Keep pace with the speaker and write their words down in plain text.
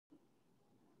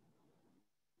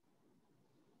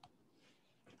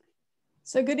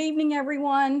So good evening,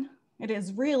 everyone. It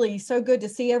is really so good to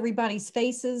see everybody's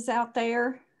faces out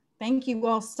there. Thank you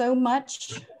all so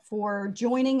much for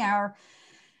joining our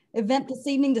event this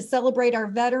evening to celebrate our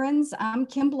veterans. I'm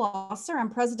Kim Blosser. I'm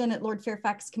president at Lord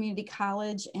Fairfax Community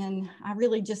College, and I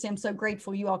really just am so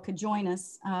grateful you all could join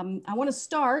us. I want to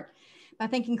start by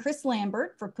thanking Chris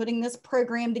Lambert for putting this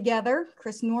program together.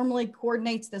 Chris normally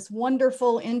coordinates this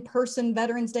wonderful in-person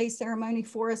Veterans Day ceremony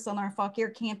for us on our Fauquier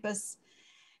campus.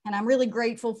 And I'm really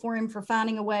grateful for him for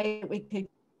finding a way that we could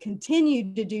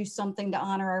continue to do something to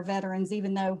honor our veterans,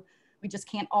 even though we just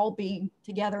can't all be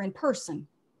together in person.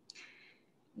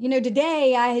 You know,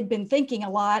 today I had been thinking a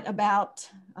lot about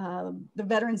the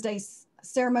Veterans Day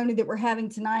ceremony that we're having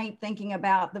tonight, thinking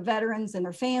about the veterans and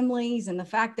their families and the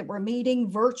fact that we're meeting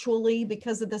virtually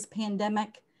because of this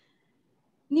pandemic.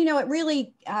 You know, it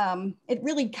really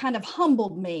kind of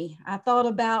humbled me. I thought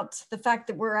about the fact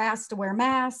that we're asked to wear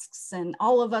masks, and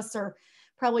all of us are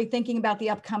probably thinking about the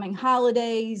upcoming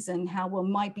holidays and how we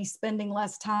might be spending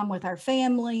less time with our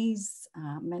families,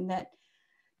 and that,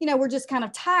 you know, we're just kind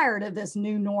of tired of this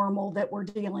new normal that we're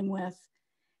dealing with.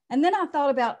 And then I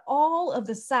thought about all of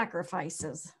the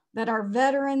sacrifices that our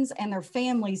veterans and their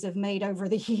families have made over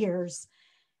the years.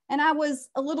 And I was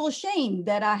a little ashamed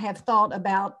that I have thought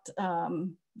about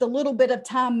the little bit of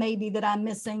time maybe that I'm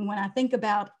missing when I think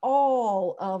about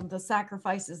all of the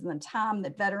sacrifices and the time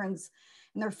that veterans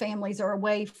and their families are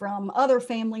away from other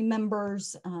family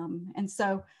members. And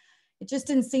so it just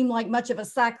didn't seem like much of a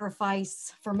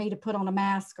sacrifice for me to put on a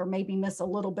mask or maybe miss a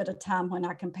little bit of time when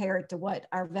I compare it to what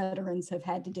our veterans have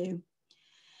had to do.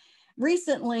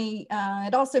 Recently,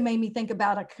 it also made me think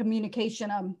about a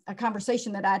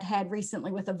conversation that I'd had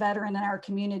recently with a veteran in our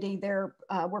community.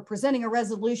 We're presenting a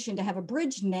resolution to have a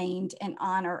bridge named in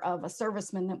honor of a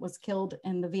serviceman that was killed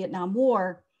in the Vietnam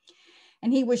War.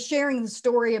 And he was sharing the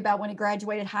story about when he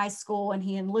graduated high school and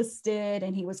he enlisted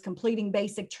and he was completing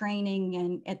basic training.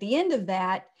 And at the end of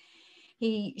that,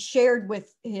 he shared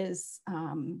with his,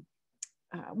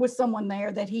 with someone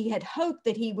there that he had hoped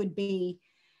that he would be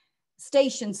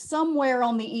stationed somewhere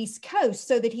on the East Coast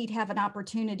so that he'd have an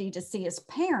opportunity to see his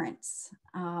parents.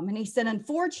 And he said,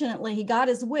 unfortunately, he got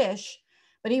his wish,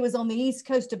 but he was on the East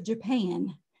Coast of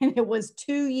Japan. And it was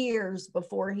 2 years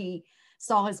before he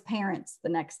saw his parents the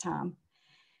next time.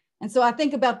 And so I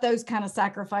think about those kind of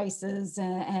sacrifices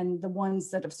and the ones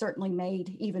that have certainly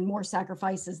made even more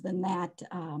sacrifices than that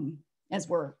as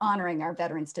we're honoring our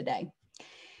veterans today.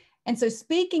 And so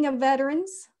speaking of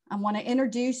veterans, I want to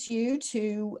introduce you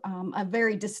to a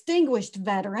very distinguished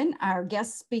veteran, our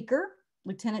guest speaker,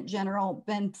 Lieutenant General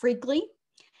Ben Freakley.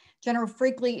 General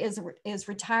Freakley is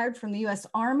retired from the U.S.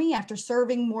 Army after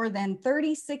serving more than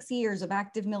 36 years of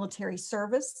active military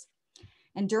service.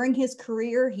 And during his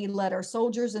career, he led our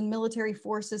soldiers and military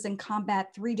forces in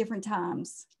combat 3 different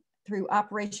times, through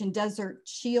Operation Desert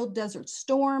Shield, Desert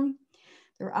Storm,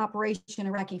 through Operation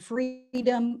Iraqi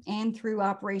Freedom, and through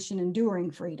Operation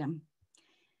Enduring Freedom.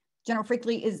 General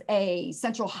Freakley is a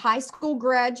Central High School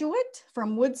graduate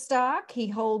from Woodstock. He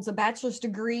holds a bachelor's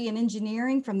degree in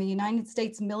engineering from the United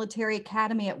States Military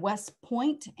Academy at West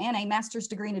Point and a master's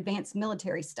degree in advanced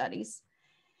military studies.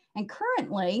 And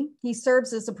currently, he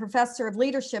serves as a professor of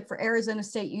leadership for Arizona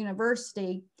State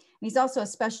University. And he's also a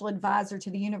special advisor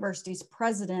to the university's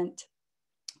president,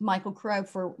 Michael Crow,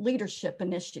 for leadership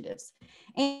initiatives.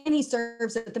 And he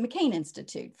serves at the McCain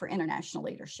Institute for International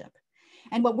Leadership.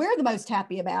 And what we're the most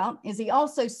happy about is he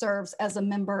also serves as a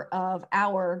member of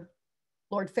our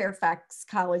Lord Fairfax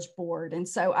College Board. And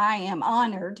so I am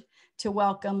honored to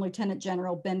welcome Lieutenant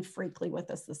General Ben Freakley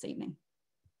with us this evening.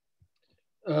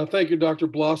 Thank you, Dr.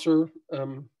 Blosser.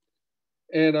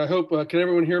 And I hope, can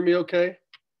everyone hear me okay?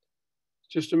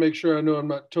 Just to make sure I know I'm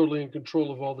not totally in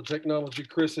control of all the technology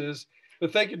Chris is.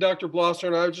 But thank you, Dr. Blosser.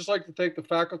 And I would just like to thank the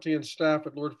faculty and staff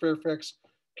at Lord Fairfax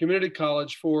Community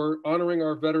College for honoring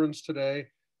our veterans today.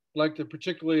 I'd like to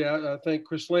particularly thank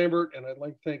Chris Lambert, and I'd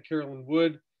like to thank Carolyn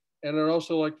Wood. And I'd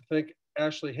also like to thank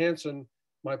Ashley Hansen,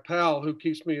 my pal, who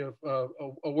keeps me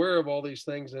aware of all these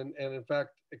things and in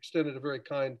fact extended a very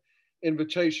kind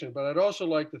invitation. But I'd also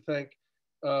like to thank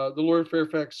the Lord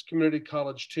Fairfax Community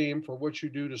College team for what you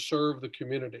do to serve the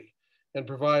community and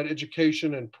provide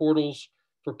education and portals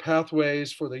for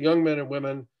pathways for the young men and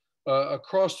women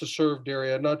across the served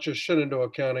area, not just Shenandoah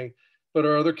County, but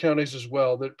our other counties as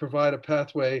well, that provide a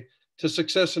pathway to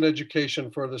success in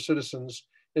education for the citizens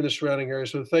in the surrounding area.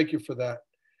 So thank you for that.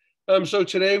 So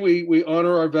today we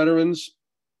honor our veterans.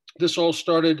 This all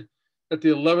started at the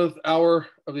 11th hour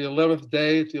of the 11th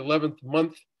day, the 11th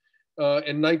month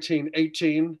in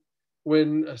 1918,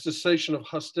 when a cessation of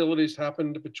hostilities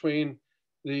happened between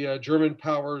the German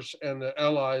powers and the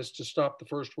Allies to stop the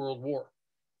First World War.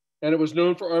 And it was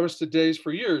known for Armistice Days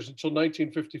for years until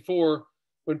 1954,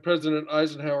 when President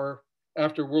Eisenhower,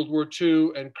 after World War II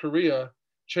and Korea,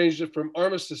 changed it from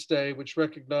Armistice Day, which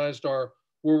recognized our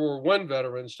World War I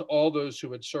veterans, to all those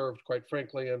who had served, quite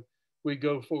frankly, and we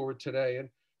go forward today. And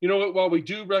you know what, while we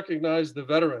do recognize the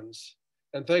veterans,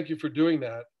 and thank you for doing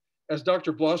that, as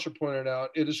Dr. Blosser pointed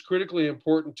out, it is critically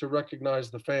important to recognize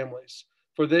the families,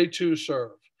 for they too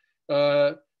serve.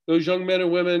 Those young men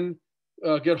and women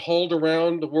get hauled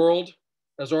around the world,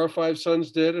 as our 5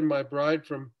 sons did, and my bride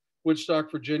from Woodstock,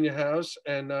 Virginia has,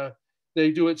 and they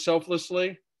do it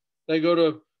selflessly. They go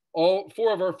to all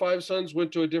 4 of our 5 sons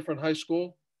went to a different high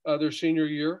school their senior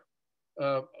year.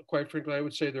 Quite frankly, I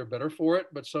would say they're better for it,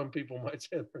 but some people might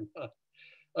say they're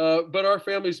not. But our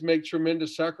families make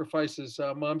tremendous sacrifices.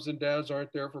 Moms and dads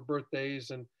aren't there for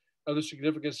birthdays and other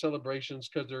significant celebrations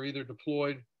because they're either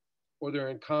deployed or they're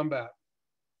in combat.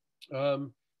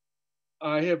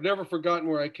 I have never forgotten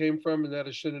where I came from, and that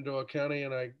is Shenandoah County,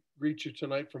 and I greet you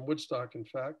tonight from Woodstock, in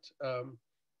fact.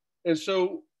 And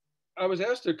so I was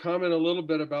asked to comment a little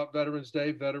bit about Veterans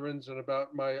Day, veterans, and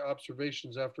about my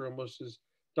observations after almost, as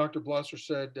Dr. Blosser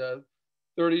said,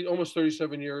 almost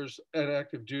 37 years at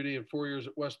active duty and 4 years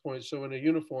at West Point, so in a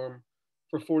uniform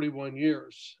for 41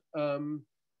 years.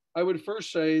 I would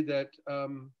first say that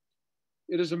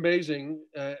it is amazing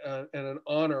and an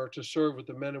honor to serve with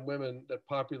the men and women that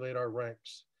populate our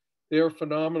ranks. They are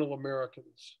phenomenal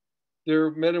Americans.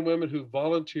 They're men and women who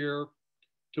volunteer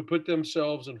to put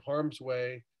themselves in harm's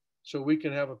way so we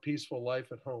can have a peaceful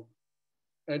life at home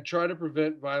and try to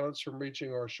prevent violence from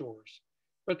reaching our shores.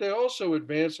 But they also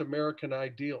advance American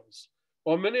ideals.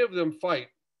 While many of them fight,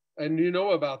 and you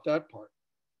know about that part,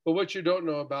 but what you don't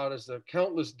know about is the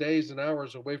countless days and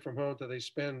hours away from home that they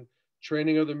spend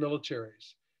training other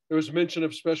militaries. There was mention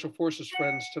of Special Forces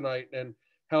friends tonight, and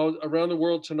how around the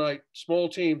world tonight, small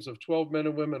teams of 12 men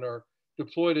and women are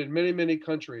deployed in many, many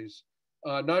countries,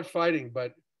 not fighting,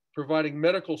 but providing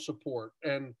medical support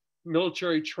and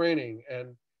military training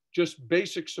and just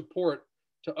basic support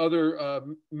to other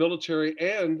military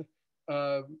and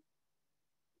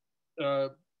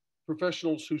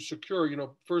professionals who secure,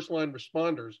 first line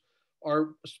responders. Our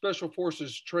special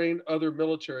forces train other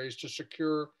militaries to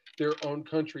secure their own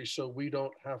country so we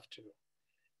don't have to.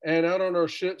 And out on our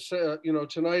ships,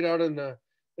 tonight out in the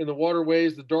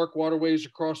waterways, the dark waterways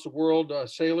across the world,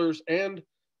 sailors and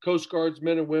Coast Guards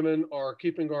men and women are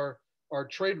keeping our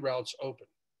trade routes open.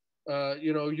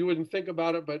 You wouldn't think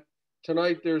about it, but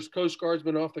tonight there's Coast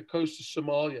Guardsmen off the coast of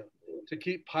Somalia to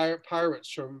keep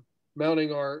pirates from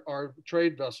mounting our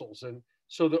trade vessels, and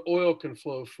so the oil can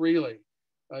flow freely.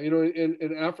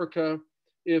 In Africa,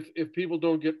 if people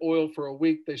don't get oil for a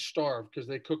week, they starve because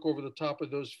they cook over the top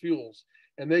of those fuels.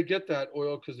 And they get that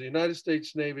oil because the United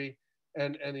States Navy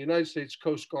and the United States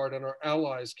Coast Guard and our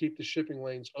allies keep the shipping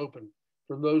lanes open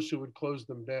from those who would close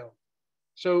them down.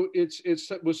 So it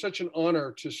was such an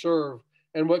honor to serve.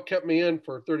 And what kept me in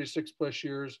for 36 plus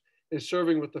years is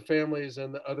serving with the families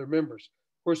and the other members.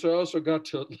 Of course, I also got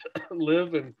to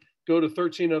live and go to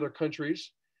 13 other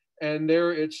countries. And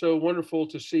there it's so wonderful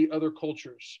to see other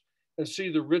cultures and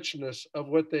see the richness of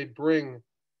what they bring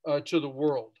to the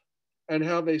world and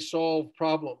how they solve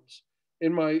problems.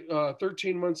 In my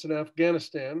 13 months in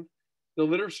Afghanistan, the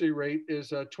literacy rate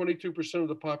is 22% of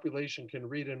the population can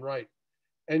read and write.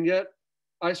 And yet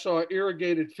I saw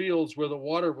irrigated fields where the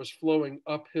water was flowing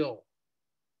uphill.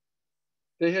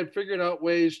 They had figured out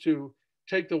ways to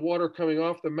take the water coming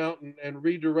off the mountain and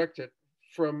redirect it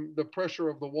from the pressure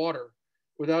of the water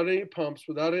without any pumps,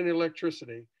 without any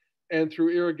electricity, and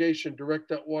through irrigation, direct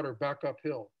that water back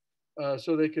uphill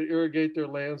so they could irrigate their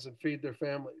lands and feed their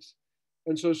families.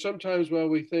 And so sometimes while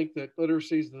we think that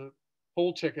literacy is the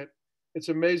whole ticket, it's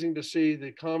amazing to see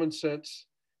the common sense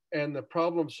and the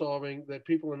problem solving that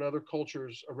people in other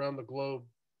cultures around the globe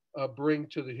bring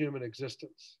to the human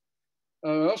existence. I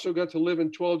also got to live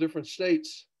in 12 different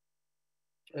states.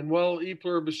 And while e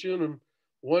pluribus unum,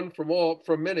 one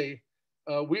from many,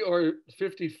 we are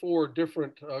 54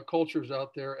 different cultures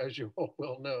out there, as you all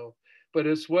well know, but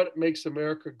it's what makes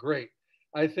America great.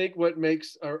 I think what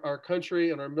makes our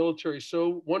country and our military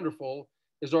so wonderful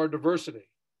is our diversity.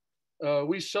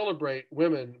 We celebrate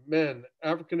women, men,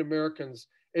 African Americans,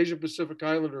 Asian Pacific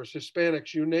Islanders,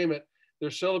 Hispanics, you name it.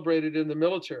 They're celebrated in the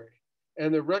military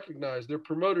and they're recognized, they're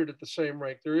promoted at the same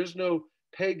rank. There is no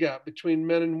pay gap between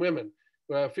men and women.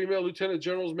 Female lieutenant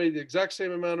generals made the exact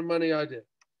same amount of money I did.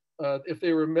 If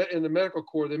they were in the medical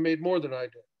corps, they made more than I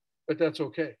did, but that's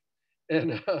okay.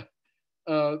 And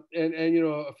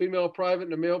a female private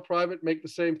and a male private make the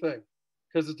same thing.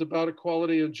 because it's about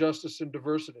equality and justice and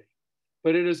diversity.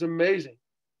 But it is amazing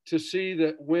to see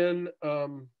that when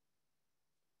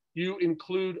you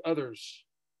include others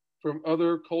from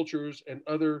other cultures and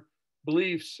other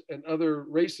beliefs and other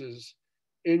races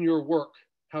in your work,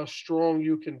 how strong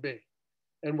you can be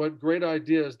and what great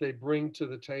ideas they bring to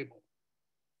the table.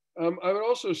 I would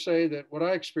also say that what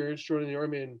I experienced joining the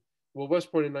Army in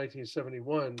West Point in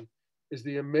 1971 is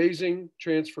the amazing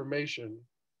transformation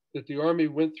that the Army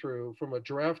went through from a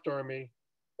draft Army,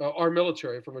 our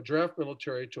military, from a draft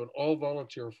military to an all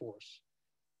volunteer force.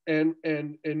 And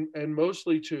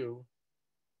mostly too,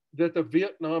 that the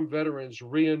Vietnam veterans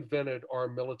reinvented our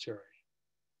military.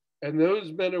 And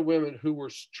those men and women who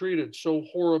were treated so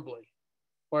horribly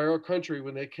by our country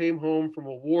when they came home from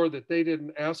a war that they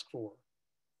didn't ask for,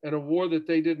 and a war that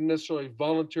they didn't necessarily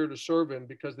volunteer to serve in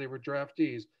because they were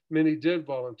draftees. Many did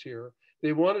volunteer.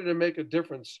 They wanted to make a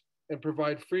difference and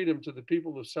provide freedom to the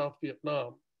people of South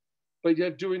Vietnam. But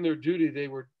yet doing their duty, they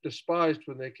were despised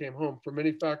when they came home for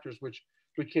many factors, which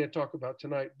we can't talk about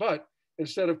tonight. But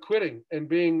instead of quitting and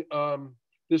being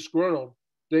disgruntled,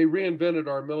 they reinvented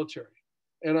our military.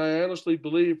 And I honestly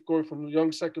believe, going from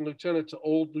young second lieutenant to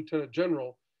old lieutenant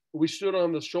general, we stood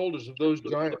on the shoulders of those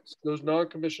giants, those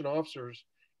non-commissioned officers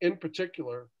in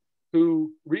particular,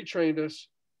 who retrained us,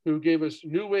 who gave us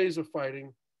new ways of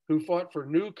fighting, who fought for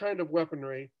new kind of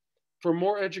weaponry, for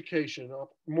more education,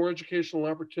 more educational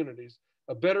opportunities,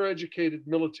 a better educated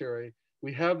military.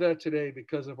 We have that today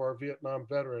because of our Vietnam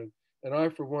veteran. And I,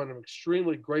 for one, am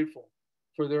extremely grateful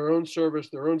for their own service,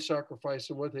 their own sacrifice,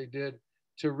 and what they did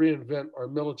to reinvent our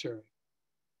military.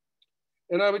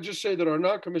 And I would just say that our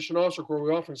non-commissioned officer corps,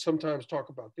 we often sometimes talk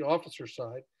about the officer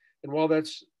side. And while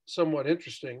that's somewhat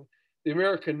interesting, the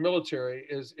American military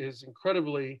is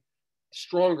incredibly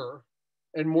stronger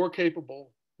and more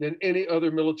capable than any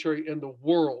other military in the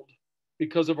world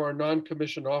because of our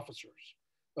non-commissioned officers.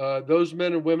 Those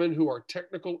men and women who are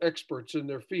technical experts in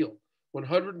their field,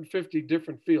 150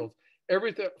 different fields.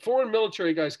 Everything, foreign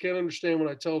military guys can't understand when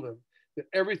I tell them that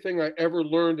everything I ever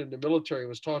learned in the military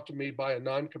was taught to me by a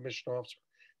non-commissioned officer.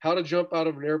 How to jump out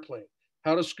of an airplane,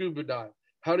 how to scuba dive,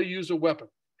 how to use a weapon,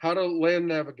 how to land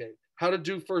navigate, how to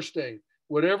do first aid.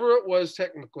 Whatever it was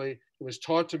technically, it was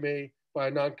taught to me by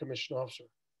a non-commissioned officer.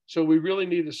 So we really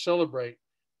need to celebrate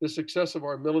the success of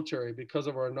our military because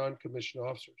of our non-commissioned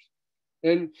officers.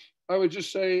 And I would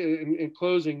just say in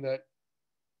closing that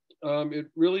it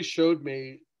really showed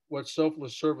me what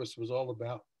selfless service was all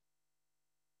about.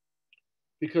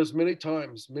 Because many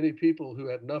times, many people who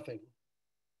had nothing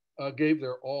gave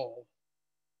their all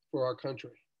for our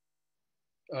country.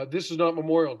 This is not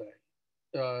Memorial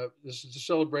Day. This is to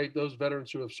celebrate those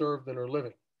veterans who have served and are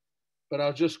living. But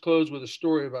I'll just close with a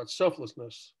story about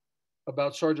selflessness,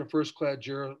 about Sergeant First Class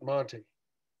Gerald Monty.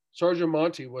 Sergeant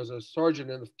Monty was a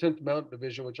sergeant in the 10th Mountain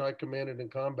Division, which I commanded in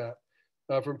combat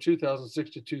from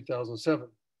 2006 to 2007.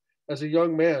 As a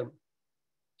young man,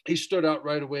 he stood out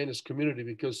right away in his community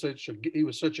because he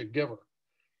was such a giver.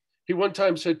 He one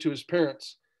time said to his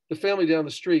parents, the family down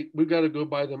the street, we've got to go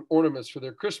buy them ornaments for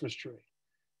their Christmas tree.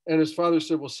 And his father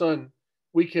said, well, son,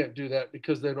 we can't do that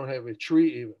because they don't have a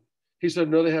tree even. He said,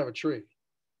 no, they have a tree.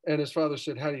 And his father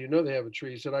said, how do you know they have a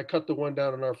tree? He said, I cut the one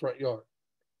down in our front yard.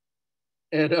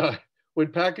 And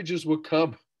when packages would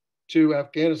come to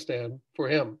Afghanistan for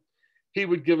him, he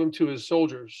would give them to his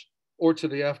soldiers or to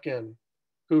the Afghan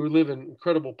who live in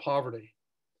incredible poverty.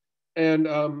 And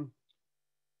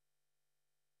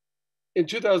in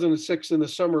 2006, in the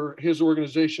summer, his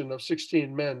organization of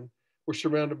 16 men were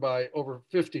surrounded by over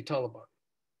 50 Taliban.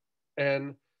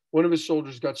 And one of his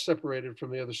soldiers got separated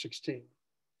from the other 16.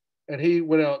 And he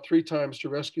went out 3 times to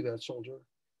rescue that soldier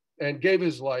and gave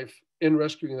his life in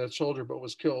rescuing that soldier, but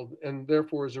was killed, and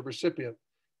therefore is a recipient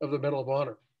of the Medal of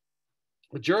Honor.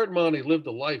 But Gerald Monty lived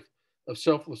a life of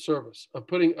selfless service, of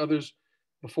putting others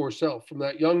before self. From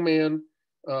that young man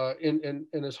in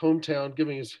his hometown,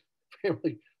 giving his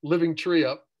family living tree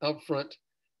up out front,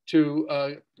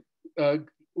 to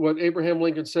what Abraham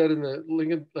Lincoln said in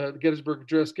the Gettysburg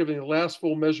Address, giving the last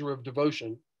full measure of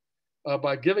devotion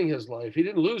by giving his life. He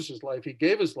didn't lose his life. He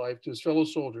gave his life to his fellow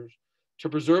soldiers to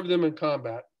preserve them in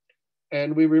combat.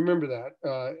 And we remember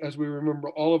that as we remember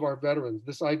all of our veterans.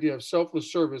 This idea of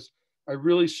selfless service, I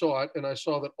really saw it, and I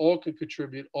saw that all can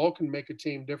contribute, all can make a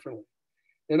team differently.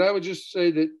 And I would just say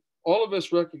that all of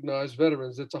us recognize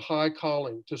veterans. It's a high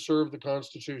calling to serve the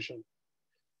Constitution.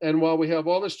 And while we have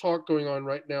all this talk going on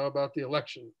right now about the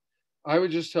election, I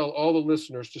would just tell all the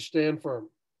listeners to stand firm,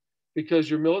 because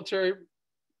your military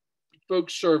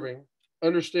folks serving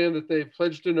understand that they've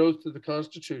pledged an oath to the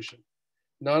Constitution,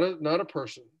 not a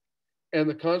person. And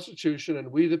the Constitution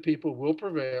and we the people will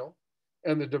prevail.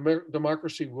 and the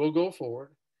democracy will go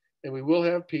forward, and we will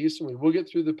have peace, and we will get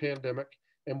through the pandemic,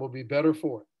 and we'll be better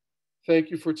for it.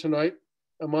 Thank you for tonight.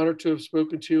 I'm honored to have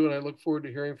spoken to you, and I look forward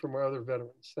to hearing from our other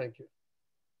veterans. Thank you.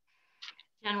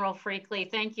 General Freakley,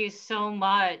 thank you so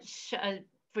much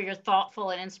for your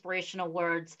thoughtful and inspirational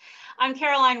words. I'm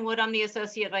Caroline Wood. I'm the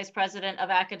Associate Vice President of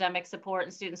Academic Support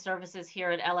and Student Services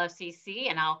here at LFCC,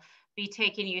 and I'll be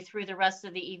taking you through the rest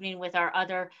of the evening with our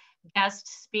other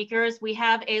guest speakers. We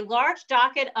have a large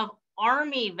docket of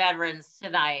Army veterans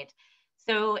tonight.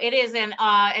 So it is an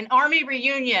Army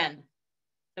reunion.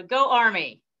 So go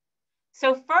Army.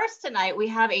 So first tonight, we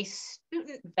have a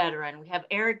student veteran. We have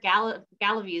Eric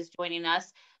Galaviz joining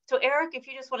us. So Eric, if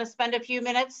you just want to spend a few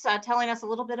minutes telling us a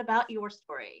little bit about your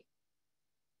story.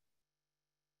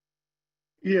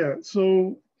 Yeah,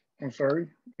 so, I'm sorry,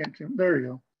 there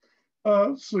you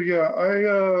go. So yeah,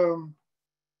 I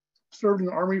served in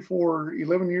the Army for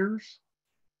 11 years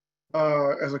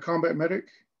as a combat medic,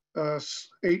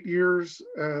 8 years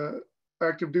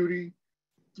active duty,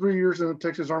 3 years in the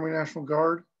Texas Army National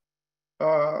Guard.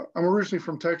 I'm originally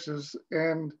from Texas,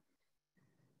 and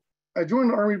I joined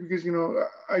the Army because, you know,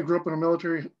 I grew up in a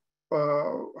military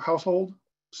household,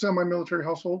 semi-military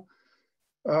household.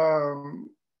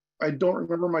 I don't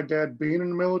remember my dad being in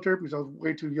the military because I was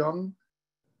way too young,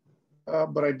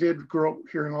 but I did grow up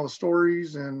hearing all the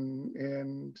stories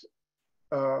and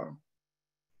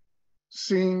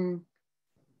seeing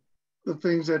the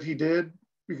things that he did,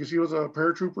 because he was a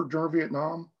paratrooper during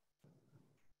Vietnam.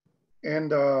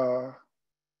 And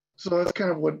so that's kind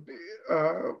of what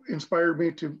inspired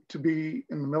me to be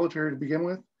in the military to begin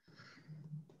with.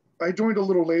 I joined a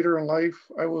little later in life.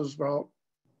 I was about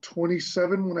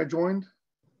 27 when I joined.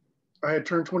 I had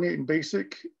turned 28 in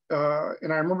basic,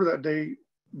 and I remember that day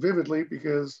vividly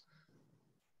because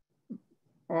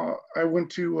I went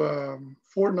to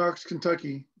Fort Knox,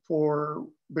 Kentucky for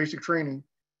basic training.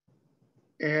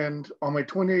 And on my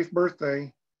 28th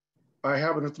birthday, I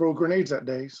happened to throw grenades that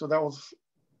day. So that was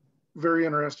very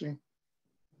interesting.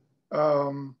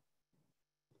 I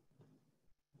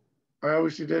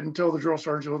obviously didn't tell the drill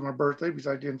sergeant it was my birthday because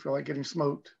I didn't feel like getting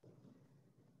smoked.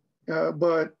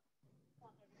 But,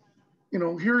 you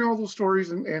know, hearing all those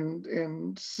stories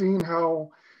and seeing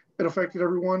how it affected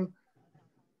everyone,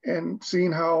 and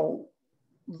seeing how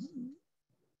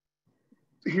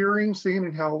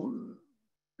seeing how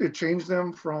it changed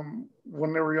them from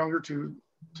when they were younger to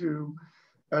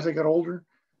as they got older,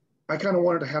 I kind of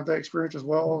wanted to have that experience as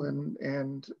well,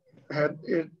 and had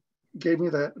it gave me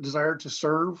that desire to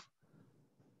serve.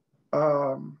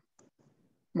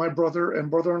 My brother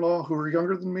and brother-in-law, who were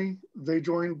younger than me, they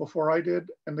joined before I did,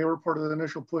 and they were part of the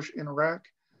initial push in Iraq.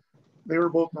 They were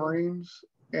both Marines,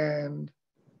 and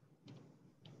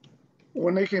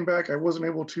when they came back, I wasn't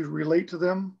able to relate to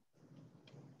them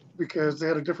because they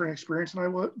had a different experience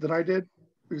than I did,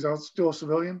 because I was still a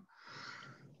civilian.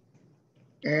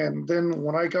 And then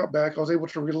when I got back, I was able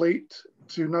to relate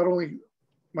to not only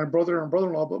my brother and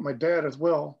brother-in-law, but my dad as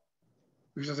well,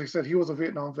 because as I said, he was a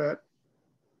Vietnam vet.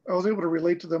 I was able to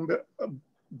relate to them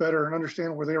better and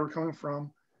understand where they were coming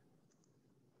from.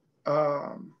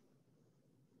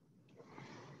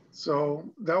 So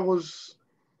that was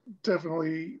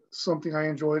definitely something I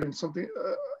enjoyed and something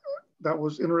that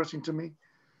was interesting to me.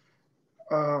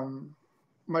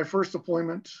 My first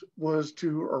deployment was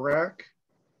to Iraq.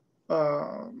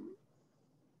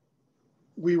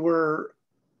 We were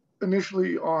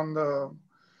initially on the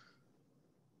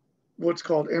what's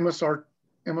called MSR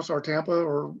Tampa,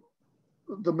 or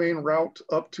the main route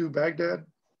up to Baghdad.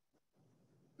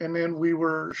 And then we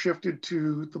were shifted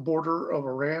to the border of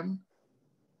Iran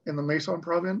in the Maysan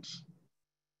province.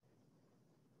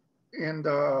 And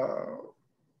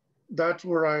that's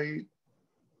where I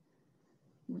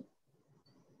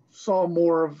saw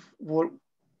more of what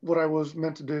I was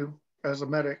meant to do as a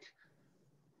medic.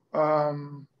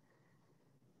 But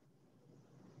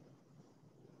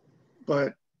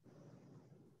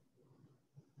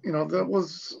you know, that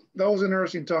was an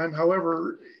interesting time.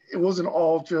 However, it wasn't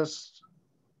all just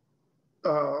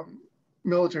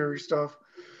military stuff.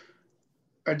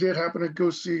 I did happen to go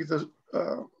see the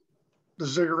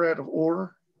Ziggurat of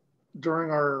Ur during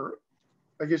our,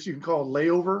 I guess you can call it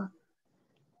layover.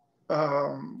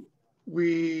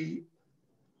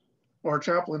 Our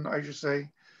chaplain, I should say,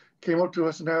 came up to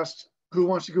us and asked, who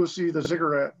wants to go see the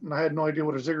Ziggurat? And I had no idea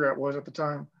what a Ziggurat was at the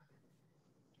time.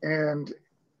 And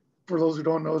for those who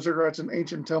don't know, Ziggurat's an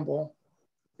ancient temple.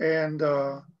 And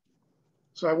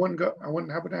so I went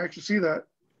and happened to actually see that.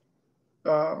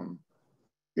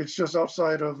 It's just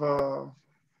outside of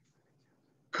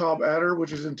Cobb Adder,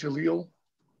 which is in Talil.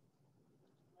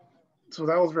 So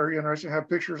that was very interesting. I have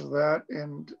pictures of that,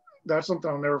 and that's something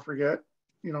I'll never forget.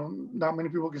 You know, not many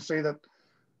people can say that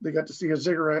they got to see a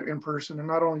ziggurat in person, and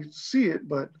not only see it,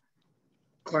 but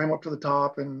climb up to the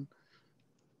top and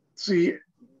see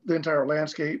the entire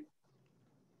landscape.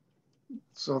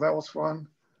 So that was fun.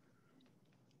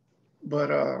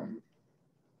 But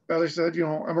as I said, you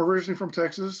know, I'm originally from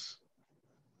Texas.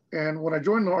 And when I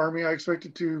joined the Army, I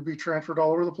expected to be transferred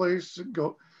all over the place,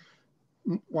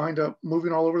 wind up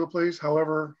moving all over the place.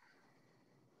 However,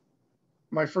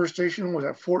 my first station was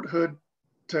at Fort Hood,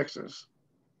 Texas.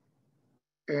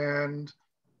 And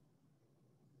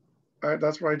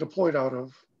that's where I deployed out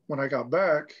of. When I got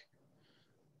back,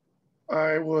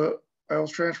 I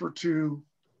was transferred to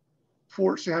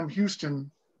Fort Sam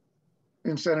Houston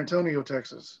in San Antonio,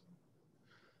 Texas.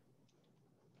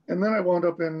 And then I wound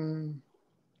up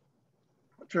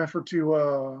transferred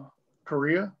to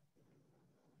Korea.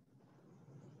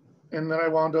 And then I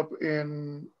wound up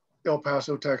in El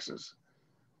Paso, Texas.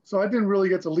 So I didn't really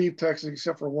get to leave Texas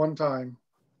except for one time,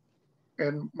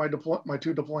 and my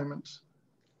two deployments.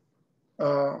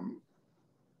 That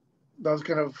was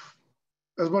kind of,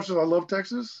 as much as I love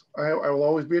Texas, I will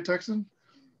always be a Texan.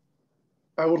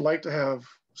 I would like to have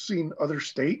seen other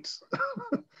states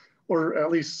or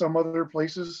at least some other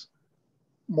places,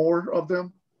 more of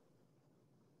them.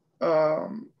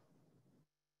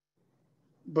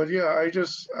 But yeah, I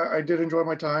did enjoy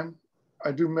my time.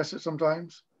 I do miss it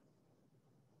sometimes.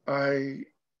 I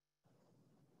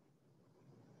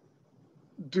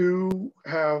do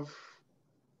have,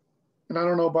 and I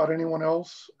don't know about anyone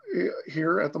else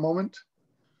here at the moment,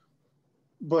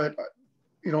 but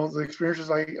you know, the experiences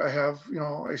I have, you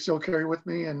know, I still carry with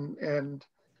me, and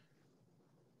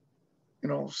you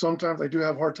know, sometimes I do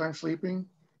have a hard time sleeping,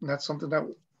 and that's something that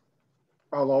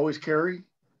I'll always carry.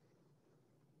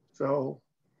 So,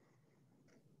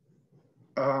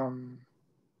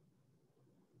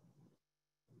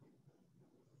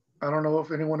 I don't know if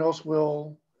anyone else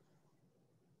will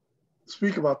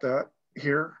speak about that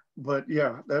here, but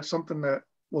yeah, that's something that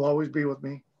will always be with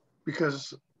me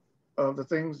because of the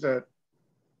things that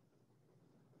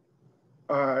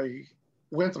I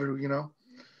went through, you know.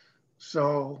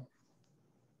 So,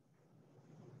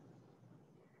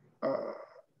 I'm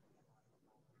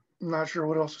not sure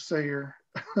what else to say here.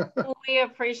 Well, we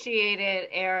appreciate it,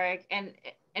 Eric, and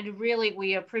really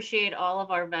we appreciate all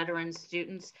of our veteran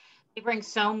students. They bring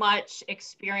so much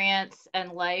experience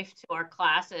and life to our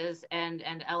classes and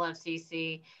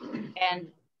LFCC,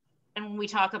 and when we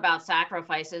talk about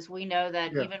sacrifices, we know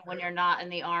that Yeah. even when you're not in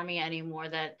the Army anymore,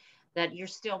 that you're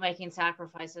still making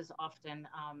sacrifices often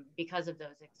because of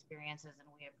those experiences, and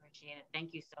we appreciate it.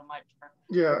 Thank you so much for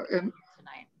and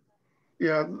tonight.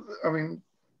 yeah, I mean,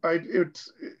 I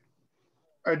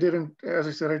didn't, as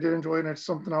I said, I did enjoy it, and it's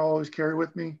something I'll always carry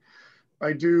with me.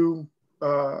 I do,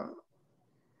 I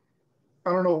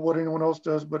don't know what anyone else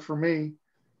does, but for me,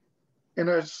 and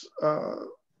as a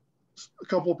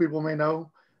couple of people may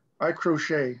know, I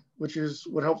crochet, which is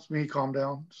what helps me calm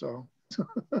down. So,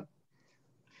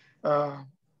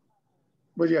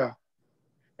 but yeah.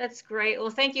 That's great.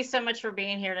 Well, thank you so much for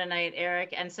being here tonight,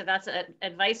 Eric. And so that's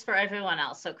advice for everyone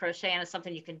else. So crocheting is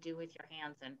something you can do with your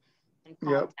hands and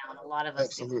calm down. A lot of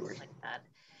us do things like that.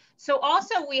 So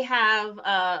also we have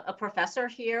a professor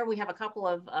here. We have a couple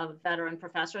of veteran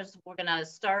professors. We're going to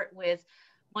start with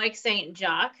Mike St.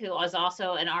 Jacques, who is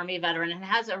also an Army veteran and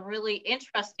has a really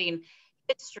interesting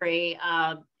history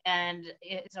and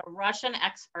is a Russian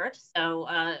expert. So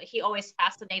he always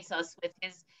fascinates us with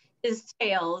his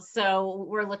tales. So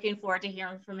we're looking forward to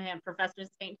hearing from him. Professor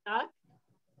St. Jacques.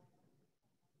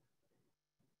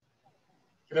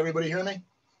 Can everybody hear me?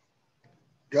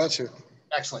 Gotcha.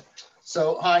 Excellent.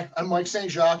 So, hi, I'm Mike St.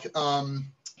 Jacques.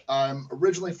 I'm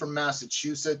originally from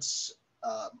Massachusetts.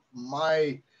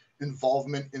 My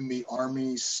involvement in the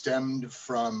Army stemmed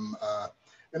from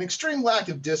an extreme lack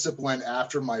of discipline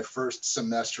after my first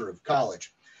semester of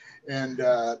college. And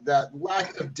that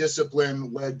lack of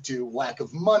discipline led to lack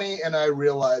of money. And I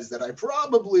realized that I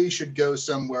probably should go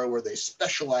somewhere where they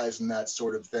specialize in that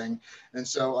sort of thing. And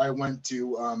so I went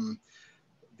to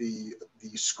the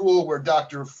school where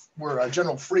General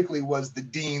Freakley was the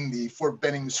dean, the Fort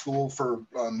Benning School for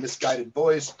Misguided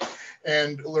Boys,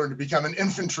 and learned to become an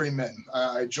infantryman.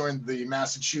 I joined the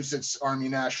Massachusetts Army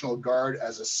National Guard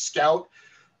as a scout.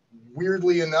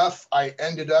 Weirdly enough, I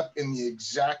ended up in the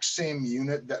exact same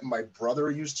unit that my brother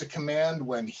used to command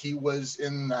when he was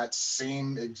in that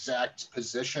same exact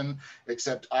position,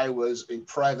 except I was a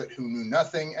private who knew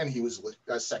nothing, and he was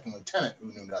a second lieutenant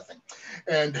who knew nothing.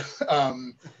 And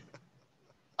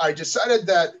I decided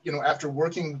that, you know, after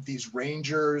working with these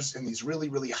Rangers and these really,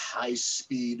 really high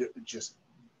speed, just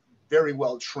very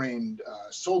well trained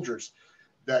soldiers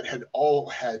that had all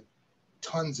had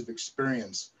tons of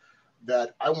experience,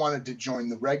 that I wanted to join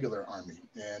the regular Army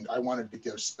and I wanted to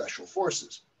go special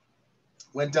forces.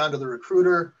 Went down to the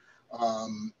recruiter,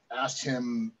 asked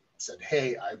him, said,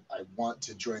 hey, I want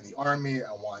to join the Army.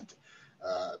 I want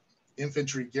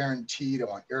infantry guaranteed, I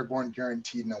want airborne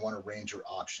guaranteed, and I want a Ranger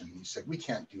option. And he said, we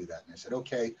can't do that. And I said,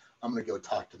 okay, I'm gonna go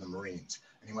talk to the Marines.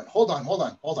 And he went, hold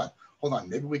on,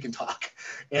 maybe we can talk.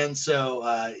 And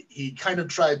so he kind of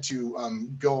tried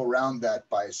to go around that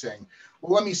by saying,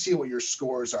 well, let me see what your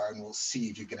scores are and we'll see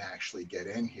if you can actually get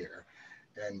in here.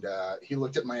 And he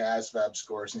looked at my ASVAB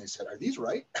scores and he said, are these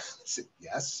right? I said,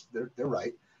 yes, they're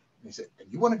right. And he said,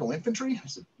 and you want to go infantry? I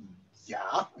said,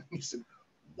 yeah. And he said,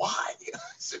 why? I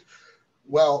said,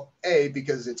 well, A,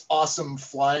 because it's awesome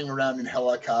flying around in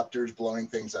helicopters, blowing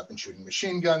things up and shooting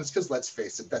machine guns, because let's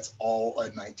face it, that's all a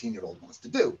 19-year-old wants to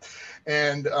do.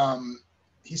 And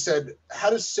he said, how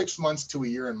does 6 months to a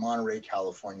year in Monterey,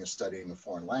 California studying a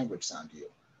foreign language sound to you?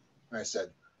 And I said,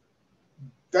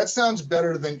 that sounds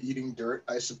better than eating dirt,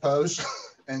 I suppose.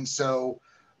 And so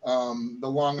the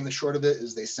long and the short of it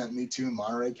is they sent me to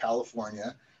Monterey,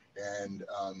 California, and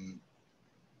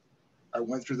I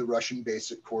went through the Russian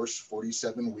basic course,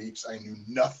 47 weeks. I knew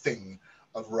nothing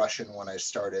of Russian when I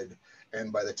started.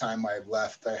 And by the time I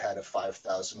left, I had a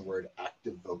 5,000 word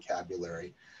active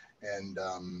vocabulary. And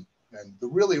the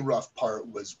really rough part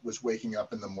was waking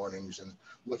up in the mornings and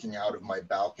looking out of my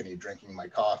balcony, drinking my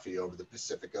coffee over the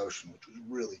Pacific Ocean, which was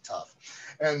really tough.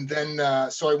 And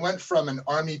then, so I went from an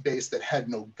Army base that had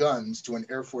no guns to an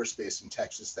Air Force base in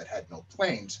Texas that had no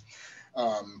planes.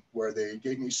 Where they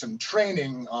gave me some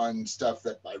training on stuff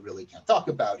that I really can't talk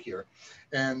about here.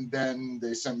 And then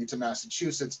they sent me to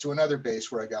Massachusetts to another base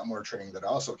where I got more training that I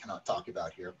also cannot talk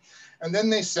about here. And then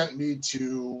they sent me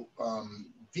to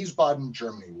Wiesbaden,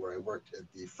 Germany, where I worked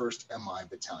at the 1st MI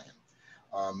Battalion.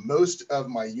 Most of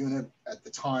my unit at the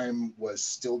time was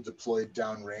still deployed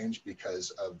downrange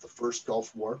because of the first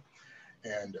Gulf War.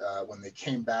 And when they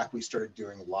came back, we started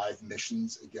doing live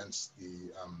missions against the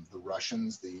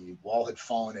Russians. The wall had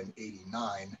fallen in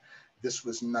 '89. This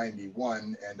was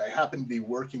 '91. And I happened to be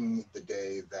working the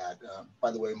day that, by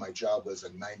the way, my job was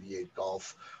a 98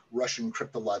 Golf Russian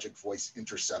cryptologic voice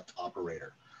intercept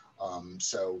operator.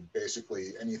 So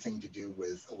basically anything to do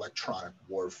with electronic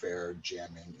warfare,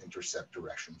 jamming, intercept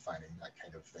direction finding, that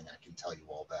kind of thing. I can tell you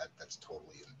all that. That's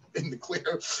totally in the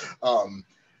clear.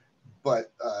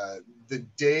 But the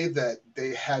day that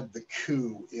they had the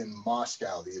coup in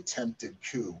Moscow, the attempted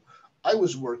coup, I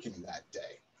was working that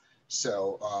day.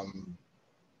 So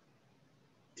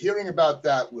hearing about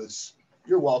that was,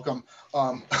 you're welcome.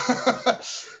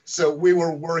 So we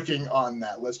were working on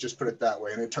that, let's just put it that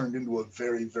way. And it turned into a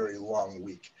very, very long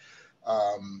week.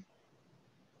 I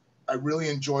really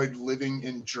enjoyed living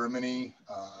in Germany.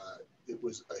 It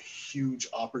was a huge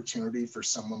opportunity for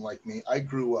someone like me. I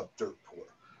grew up dirt poor.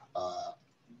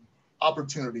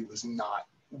 Opportunity was not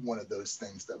one of those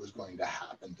things that was going to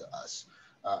happen to us.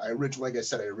 Like I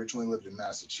said, I originally lived in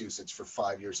Massachusetts for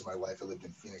 5 years of my life. I lived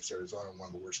in Phoenix, Arizona, one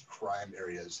of the worst crime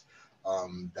areas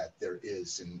that there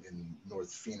is in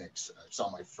North Phoenix. I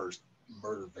saw my first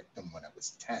murder victim when I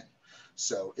was 10.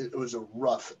 So it was a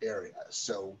rough area.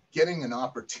 So getting an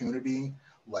opportunity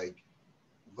like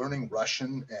learning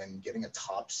Russian and getting a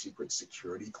top secret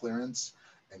security clearance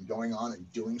and going on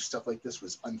and doing stuff like this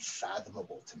was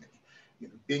unfathomable to me. You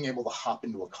know, being able to hop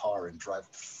into a car and drive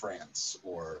to France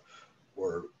or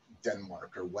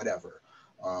Denmark or whatever.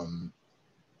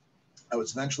 I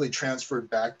was eventually transferred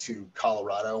back to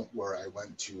Colorado, where I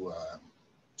went to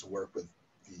work with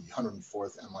the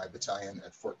 104th MI Battalion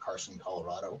at Fort Carson,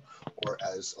 Colorado, or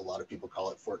as a lot of people call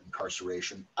it, Fort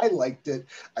Incarceration. I liked it.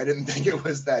 I didn't think it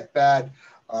was that bad.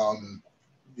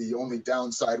 The only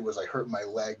downside was I hurt my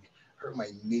leg, hurt my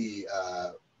knee,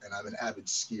 and I'm an avid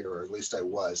skier, or at least I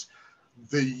was.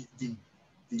 The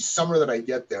summer that I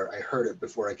get there, I heard it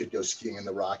before I could go skiing in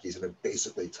the Rockies, and it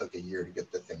basically took a year to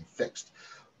get the thing fixed.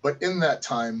 But in that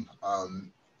time,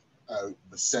 I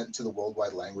was sent to the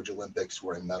Worldwide Language Olympics,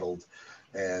 where I medaled,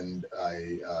 and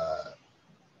I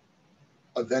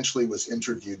eventually was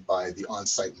interviewed by the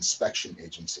On-Site Inspection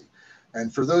Agency.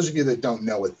 And for those of you that don't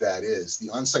know what that is,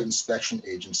 the On-Site Inspection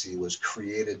Agency was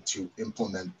created to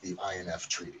implement the INF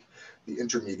Treaty, the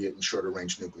Intermediate and Shorter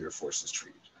Range Nuclear Forces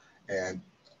Treaty. And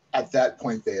at that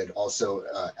point, they had also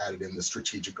added in the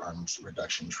Strategic Arms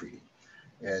Reduction Treaty.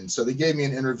 And so they gave me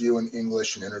an interview in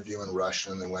English, an interview in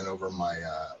Russian, and they went over my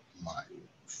my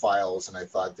files, and I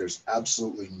thought there's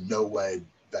absolutely no way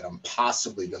that I'm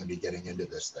possibly going to be getting into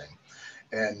this thing.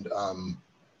 And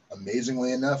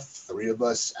amazingly enough, 3 of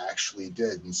us actually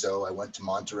did. And so I went to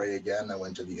Monterey again. I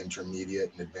went to the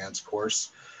intermediate and advanced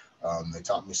course. They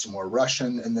taught me some more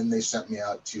Russian, and then they sent me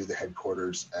out to the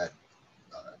headquarters at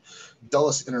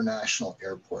Dulles International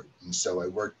Airport. And so I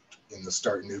worked in the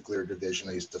START nuclear division.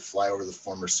 I used to fly over the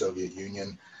former Soviet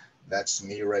Union. That's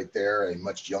me right there, a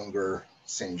much younger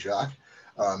St. Jacques.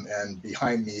 And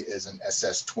behind me is an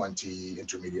SS-20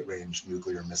 intermediate range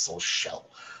nuclear missile shell.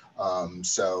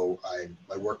 So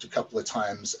I worked a couple of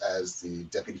times as the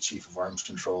Deputy Chief of Arms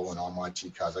Control in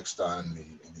Almaty, Kazakhstan,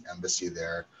 in the embassy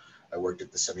there. I worked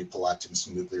at the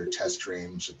Semipalatinsk nuclear test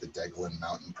range at the Deglin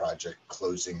Mountain Project,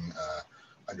 closing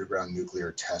underground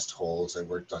nuclear test holes. I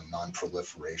worked on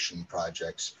non-proliferation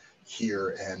projects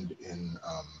here and in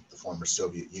the former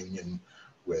Soviet Union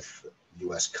with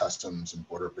US Customs and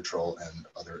Border Patrol and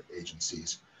other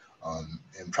agencies.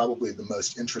 And probably the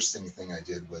most interesting thing I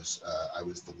did was I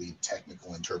was the lead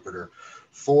technical interpreter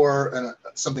for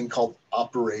something called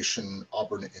Operation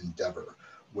Auburn Endeavor,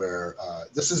 where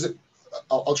this is,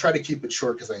 I'll try to keep it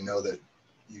short because I know that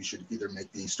you should either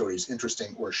make these stories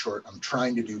interesting or short. I'm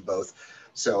trying to do both.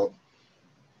 So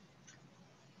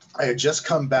I had just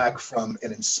come back from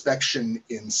an inspection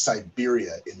in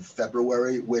Siberia in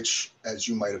February, which, as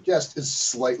you might have guessed, is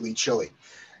slightly chilly.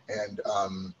 And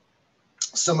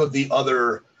some of the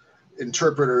other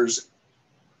interpreters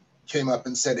came up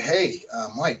and said, "Hey,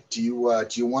 Mike, do you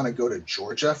want to go to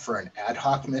Georgia for an ad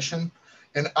hoc mission?"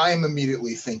 And I'm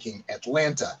immediately thinking,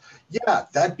 Atlanta. Yeah,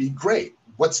 that'd be great.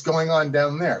 What's going on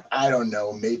down there? I don't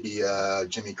know. Maybe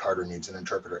Jimmy Carter needs an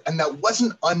interpreter. And that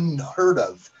wasn't unheard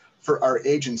of for our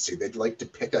agency. They'd like to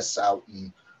pick us out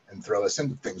and throw us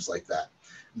into things like that.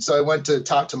 And so I went to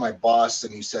talk to my boss,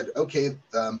 and he said, "Okay,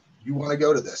 you want to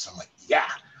go to this?" I'm like, "Yeah."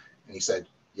 And he said,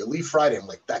 "You leave Friday." I'm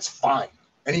like, "That's fine.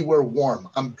 Anywhere warm,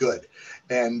 I'm good."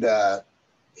 And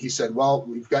he said, "Well,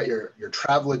 we've got your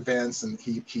travel advance." And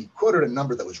he quoted a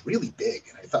number that was really big.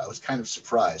 And I thought I was kind of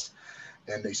surprised.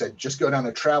 And he said, "Just go down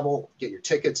to travel, get your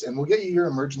tickets, and we'll get you your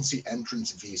emergency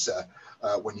entrance visa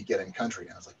when you get in country."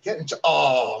 And I was like, "Get into,"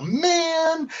 oh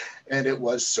man. And it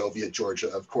was Soviet Georgia,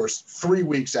 of course, 3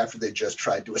 weeks after they just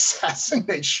tried to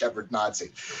assassinate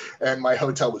Shevardnadze. And my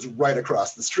hotel was right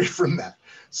across the street from that.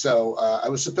 So I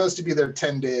was supposed to be there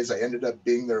 10 days. I ended up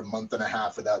being there a month and a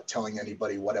half without telling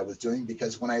anybody what I was doing,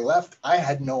 because when I left, I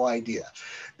had no idea.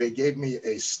 They gave me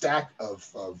a stack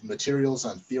of materials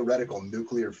on theoretical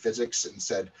nuclear physics and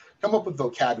said, "Come up with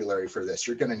vocabulary for this.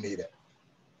 You're going to need it."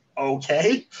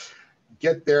 Okay,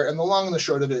 get there. And the long and the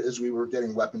short of it is we were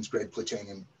getting weapons grade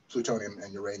plutonium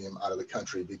and uranium out of the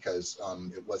country because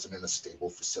it wasn't in a stable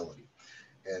facility.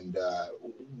 And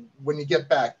when you get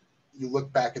back, you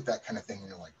look back at that kind of thing and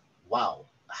you're like, wow,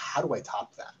 how do I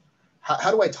top that?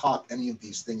 How do I top any of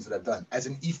these things that I've done as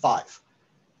an E5?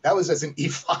 That was as an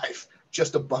E5,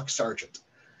 just a buck sergeant.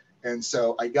 And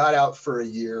so I got out for a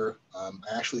year. I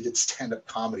actually did stand-up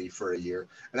comedy for a year.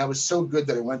 And I was so good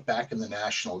that I went back in the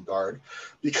National Guard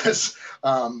because,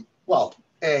 well,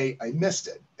 A, I missed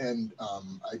it. And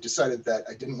I decided that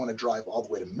I didn't want to drive all the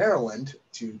way to Maryland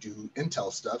to do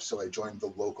intel stuff. So I joined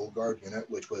the local Guard unit,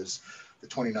 which was the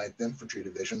 29th Infantry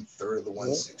Division, 3rd of the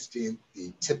 116th,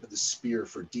 the tip of the spear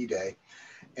for D-Day.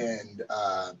 And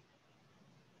I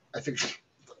figured,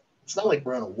 it's not like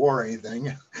we're in a war or anything.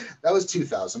 That was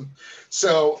 2000.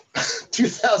 So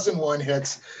 2001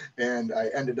 hits, and I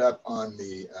ended up on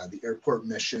the airport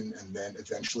mission, and then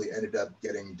eventually ended up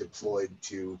getting deployed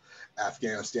to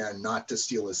Afghanistan, not to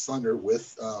steal his thunder,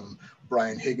 with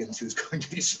Brian Higgins, who's going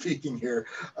to be speaking here.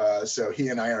 So he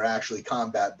and I are actually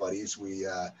combat buddies. We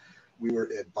were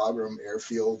at Bagram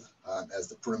Airfield as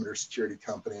the perimeter security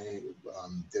company,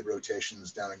 did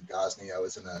rotations down in Ghazni. I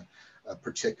was in a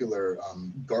particular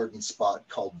garden spot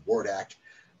called Wardak.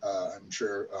 I'm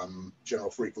sure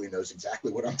General Freakley knows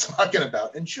exactly what I'm talking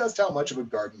about and just how much of a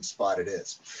garden spot it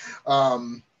is.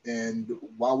 And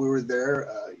while we were there,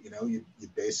 you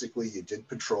basically did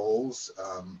patrols,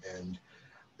 and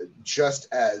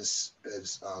just as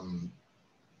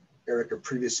Eric, a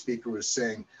previous speaker, was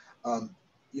saying,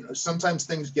 sometimes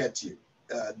things get to you.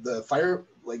 The fire,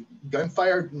 like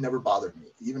gunfire, never bothered me.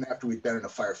 Even after we'd been in a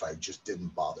firefight, it just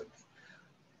didn't bother me.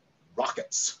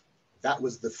 Rockets, that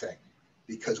was the thing,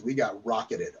 because we got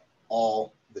rocketed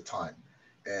all the time.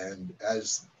 And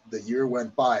as the year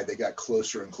went by, they got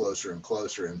closer and closer and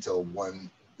closer until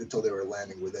they were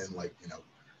landing within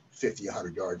 50,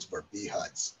 100 yards of our B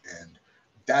huts. And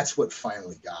that's what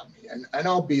finally got me. And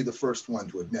I'll be the first one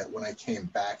to admit, when I came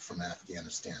back from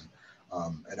Afghanistan,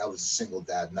 and I was a single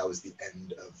dad, and that was the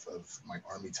end of my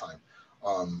Army time.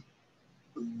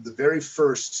 the very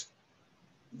first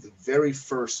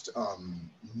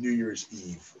New Year's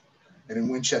Eve, and in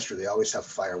Winchester they always have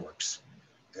fireworks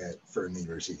for New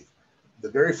Year's Eve. The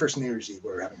very first New Year's Eve,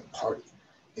 we were having a party,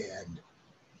 and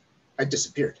I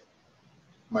disappeared.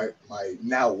 My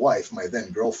now wife, my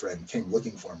then girlfriend, came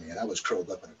looking for me, and I was curled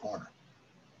up in a corner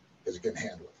because I couldn't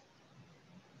handle it.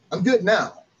 I'm good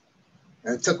now,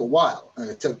 and it took a while, and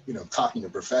it took talking to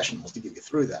professionals to get you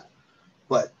through that.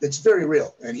 But it's very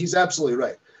real, and he's absolutely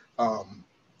right.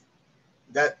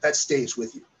 That stays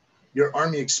with you. Your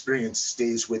Army experience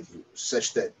stays with you,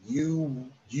 such that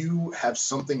you have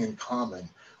something in common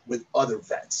with other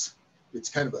vets. It's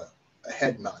kind of a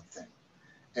head nod thing.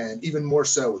 And even more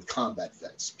so with combat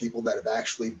vets, people that have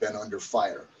actually been under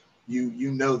fire.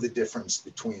 You know the difference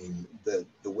between the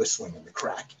whistling and the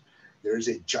crack. There is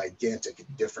a gigantic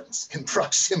difference in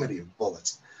proximity of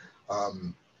bullets.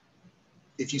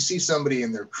 If you see somebody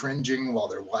and they're cringing while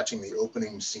they're watching the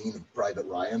opening scene of Private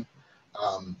Ryan,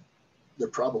 they're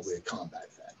probably a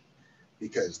combat vet,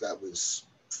 because that was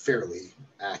fairly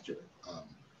accurate.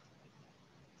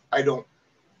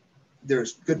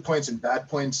 There's good points and bad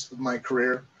points of my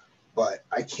career, but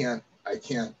I can't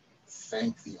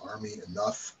thank the Army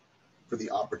enough for the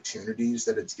opportunities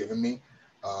that it's given me.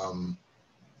 I'll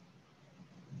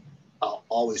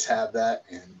always have that,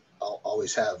 and I'll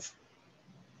always have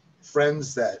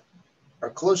friends that are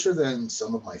closer than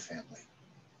some of my family.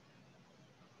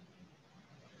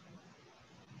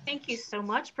 Thank you so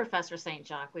much, Professor St.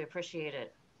 Jacques. We appreciate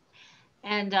it.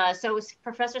 And so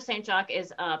Professor St. Jacques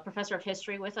is a professor of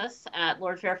history with us at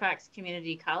Lord Fairfax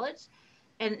Community College.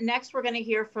 And next we're going to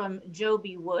hear from Joe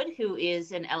B. Wood, who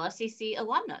is an LSCC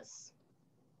alumnus.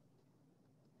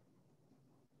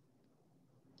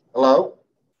 Hello.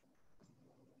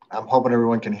 I'm hoping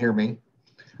everyone can hear me.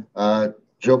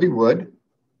 Joe B. Wood,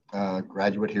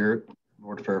 graduate here at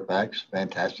Lord Fairfax,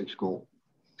 fantastic school.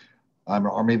 I'm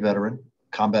an Army veteran,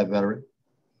 combat veteran.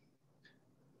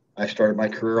 I started my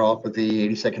career off with the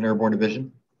 82nd Airborne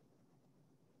Division,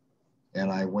 and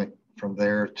I went from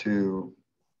there to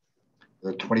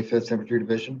the 25th Infantry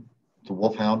Division, to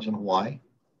Wolfhounds in Hawaii.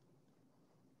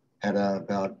 Had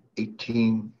about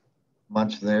 18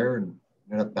 months there and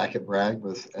ended up back at Bragg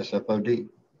with SFOD.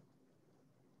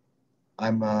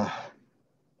 I'm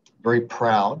very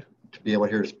proud to be able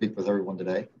here to speak with everyone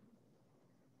today.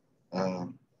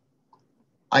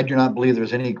 I do not believe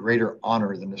there's any greater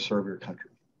honor than to serve your country.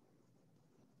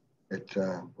 It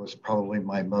was probably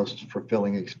my most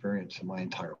fulfilling experience in my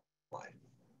entire life.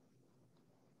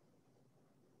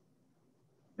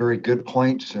 Very good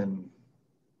points and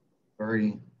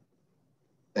very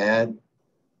bad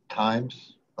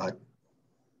times, but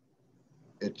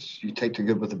you take the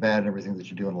good with the bad and everything that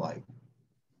you do in life.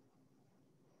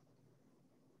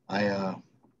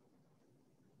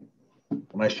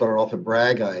 When I started off at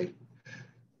Bragg,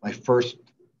 my first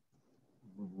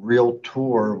real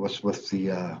tour was with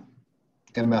the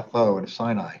MFO in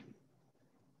Sinai.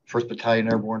 1st Battalion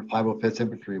Airborne, 505th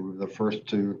Infantry. We were the first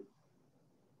to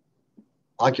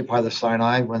occupy the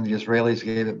Sinai when the Israelis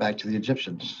gave it back to the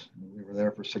Egyptians. We were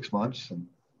there for 6 months, and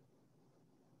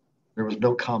there was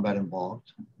no combat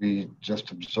involved. We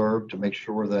just observed to make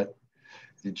sure that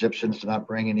the Egyptians did not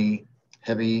bring any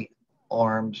heavy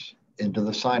arms into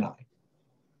the Sinai.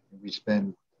 We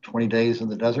spent 20 days in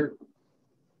the desert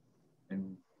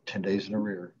and 10 days in the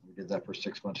rear. We did that for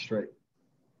 6 months straight.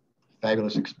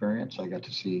 Fabulous experience. I got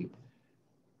to see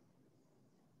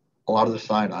a lot of the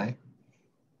Sinai,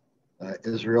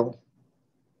 Israel,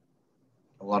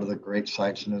 a lot of the great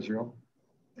sites in Israel,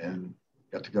 and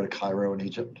got to go to Cairo in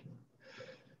Egypt.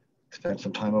 Spent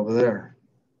some time over there.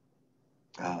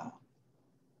 A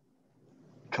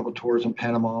couple tours in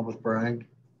Panama with Bragg.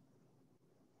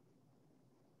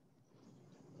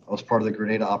 I was part of the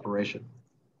Grenada operation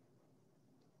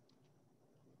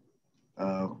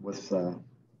with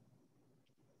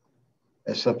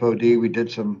SFOD. We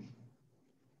did some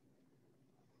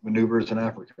maneuvers in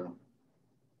Africa,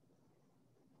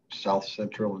 South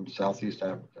Central and Southeast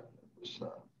Africa. It was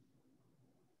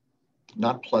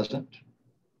not pleasant,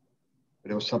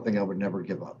 but it was something I would never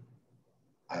give up.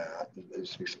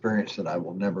 It's an experience that I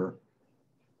will never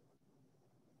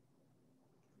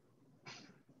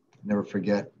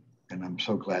forget, and I'm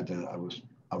so glad that I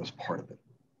was part of it.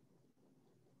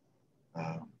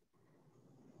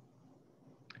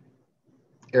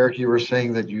 Eric, you were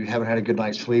saying that you haven't had a good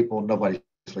night's sleep. Well, nobody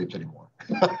sleeps anymore.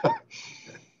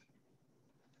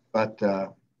 But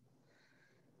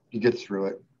you get through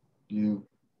it.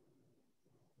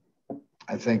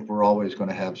 I think we're always going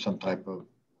to have some type of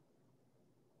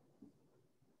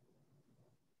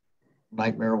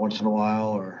nightmare once in a while,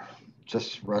 or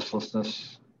just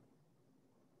restlessness,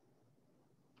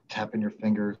 tapping your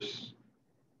fingers.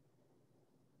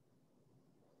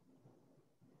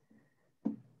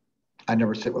 I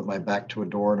never sit with my back to a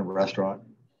door in a restaurant.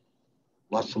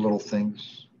 Lots of little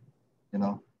things, you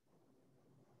know.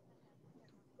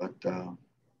 But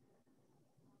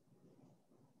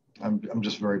I'm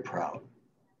just very proud.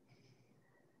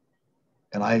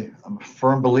 And I'm a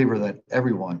firm believer that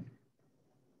everyone,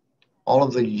 all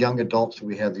of the young adults that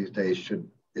we have these days, should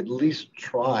at least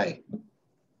try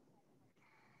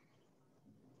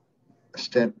a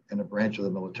stint in a branch of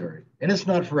the military. And it's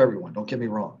not for everyone, don't get me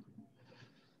wrong.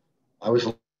 I was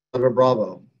 11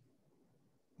 Bravo,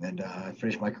 and I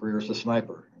finished my career as a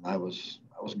sniper, and I was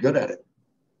good at it.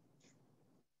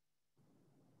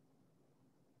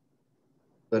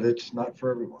 But it's not for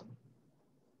everyone.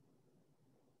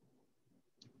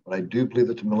 But I do believe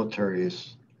that the military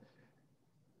is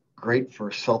great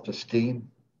for self-esteem,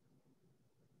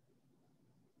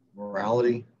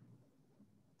 morality,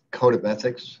 code of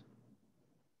ethics,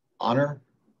 honor,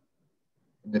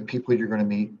 and the people you're going to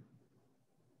meet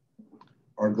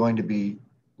are going to be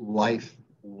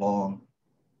lifelong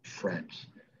friends.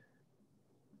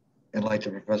 And like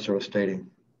the professor was stating,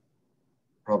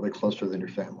 probably closer than your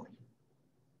family.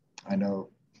 I know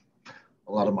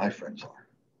a lot of my friends are.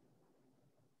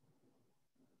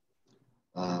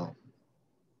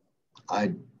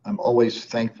 I'm always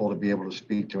thankful to be able to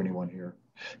speak to anyone here.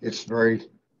 It's very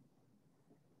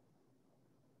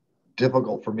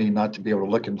difficult for me not to be able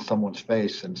to look in someone's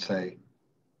face and say,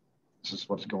 this is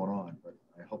what's going on, but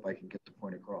I hope I can get the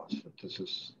point across that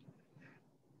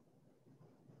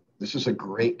this is a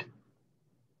great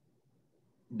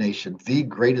nation, the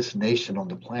greatest nation on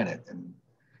the planet. And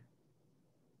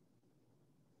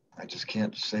I just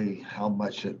can't say how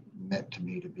much it meant to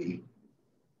me to be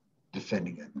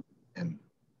defending it and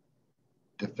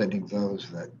defending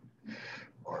those that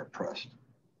are oppressed.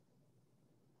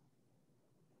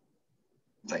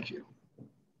 Thank you.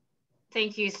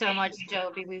 Thank you so much,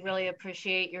 Joby. We really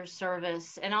appreciate your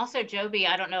service. And also, Joby,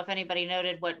 I don't know if anybody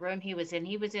noted what room he was in.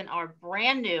 He was in our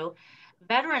brand new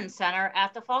Veterans Center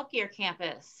at the Fauquier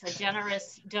campus. A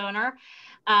generous donor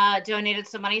donated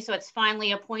some money, so it's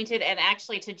finally appointed. And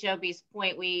actually, to Joby's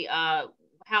point,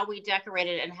 how we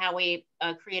decorated and how we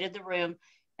created the room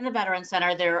in the Veterans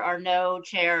Center, there are no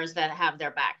chairs that have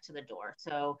their back to the door.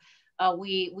 So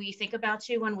we think about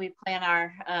you when we plan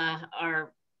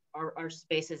our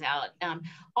spaces out.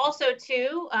 Also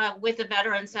too, with the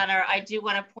Veterans Center, I do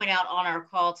want to point out on our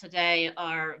call today,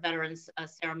 our Veterans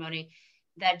ceremony,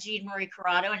 that Jean Marie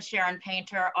Corrado and Sharon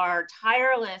Painter, our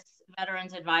tireless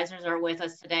Veterans advisors, are with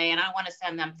us today. And I want to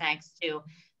send them thanks too,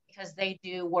 because they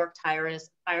do work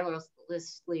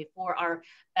tirelessly for our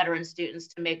veteran students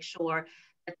to make sure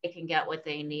that they can get what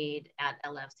they need at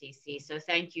LFCC. So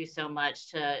thank you so much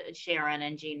to Sharon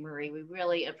and Jean Marie. We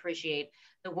really appreciate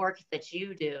the work that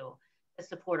you do to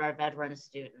support our veteran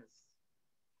students.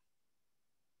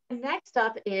 And next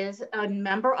up is a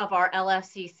member of our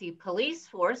LFCC police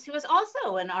force who is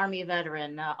also an Army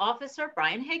veteran, Officer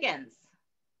Brian Higgins.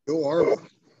 Go Army.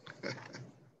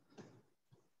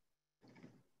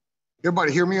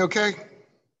 Everybody hear me okay?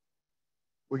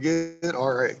 We good?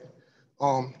 All right.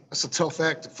 That's a tough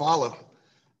act to follow.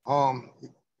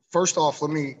 First off,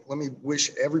 let me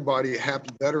wish everybody a happy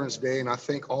Veterans Day, and I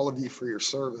thank all of you for your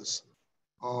service.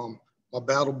 My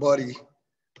battle buddy,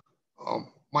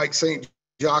 Mike St.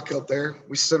 Jacques up there,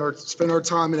 we spent our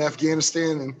time in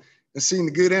Afghanistan and seen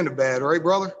the good and the bad, right,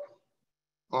 brother?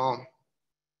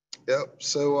 Yep.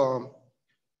 So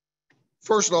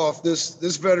first off,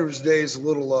 this Veterans Day is a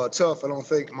little tough. I don't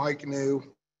think Mike knew.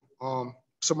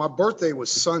 So my birthday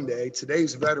was Sunday.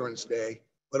 Today's Veterans Day,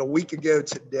 but a week ago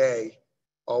today,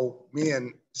 me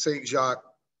and St. Jacques,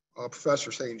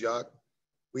 Professor St. Jacques,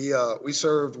 we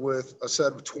served with a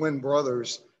set of twin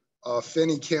brothers,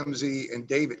 Finney Kimsey and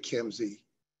David Kimsey.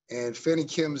 And Finney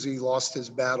Kimsey lost his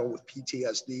battle with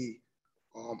PTSD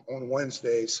on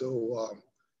Wednesday. So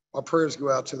my prayers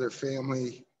go out to their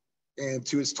family and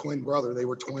to his twin brother. They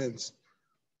were twins.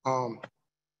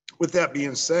 With that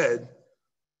being said,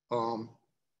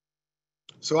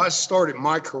 so I started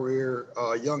my career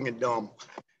young and dumb.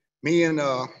 Me and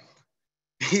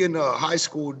high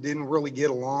school didn't really get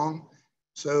along.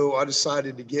 So I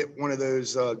decided to get one of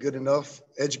those good enough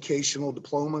educational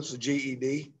diplomas, a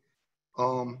GED.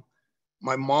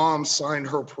 My mom signed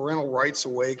her parental rights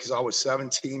away because I was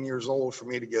 17 years old for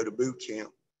me to go to boot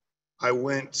camp. I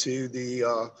went to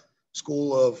the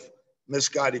School of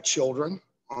Misguided Children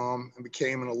and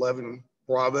became an 11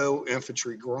 Bravo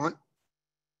infantry grunt,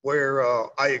 where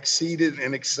I exceeded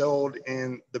and excelled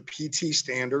in the PT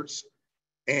standards.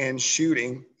 and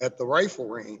shooting at the rifle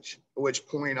range, at which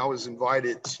point I was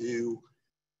invited to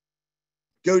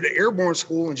go to airborne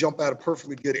school and jump out of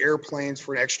perfectly good airplanes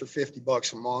for an extra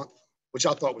 $50 a month, which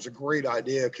I thought was a great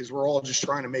idea because we're all just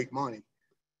trying to make money.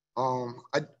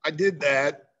 I did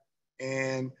that,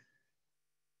 and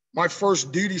my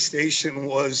first duty station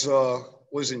was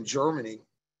in Germany.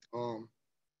 While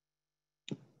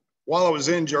I was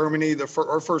in Germany,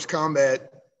 our first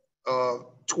combat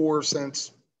tour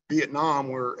since Vietnam,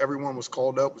 where everyone was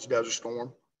called up, was Desert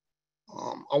Storm.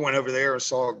 I went over there and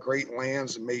saw great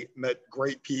lands and met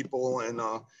great people, and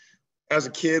as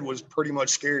a kid was pretty much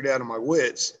scared out of my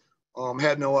wits.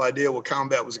 Had no idea what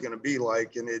combat was going to be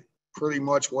like, and it pretty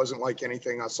much wasn't like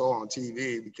anything I saw on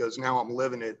TV, because now I'm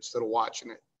living it instead of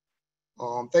watching it.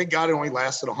 Thank God it only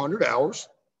lasted 100 hours.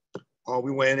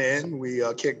 We went in, we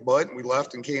kicked butt, and we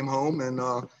left and came home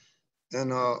and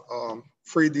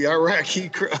freed the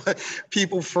Iraqi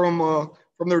people from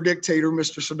their dictator,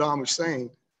 Mr. Saddam Hussein.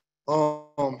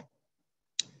 I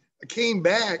came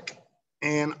back,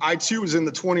 and I too was in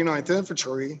the 29th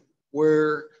Infantry,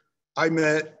 where I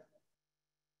met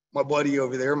my buddy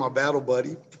over there, my battle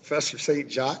buddy, Professor St.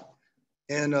 Jacques.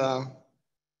 And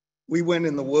we went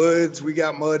in the woods, we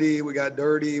got muddy, we got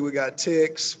dirty, we got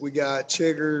ticks, we got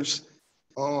chiggers,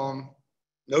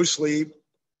 no sleep.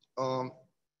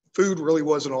 Food really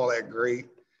wasn't all that great.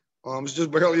 It was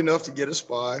just barely enough to get us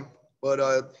by. But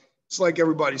it's like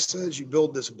everybody says, you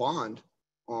build this bond.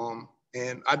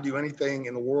 And I'd do anything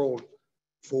in the world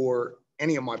for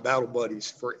any of my battle buddies,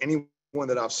 for anyone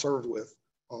that I've served with,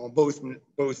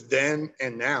 both then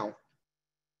and now.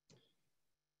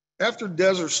 After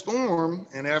Desert Storm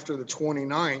and after the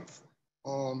 29th,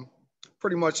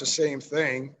 pretty much the same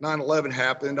thing. 9/11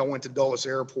 happened. I went to Dulles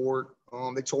Airport.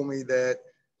 They told me that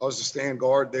I was to stand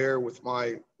guard there with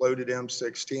my loaded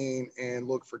M16 and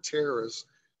look for terrorists.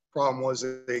 Problem was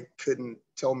that they couldn't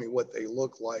tell me what they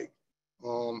looked like.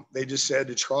 They just said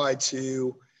to try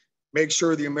to make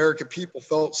sure the American people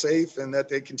felt safe and that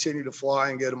they continue to fly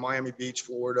and go to Miami Beach,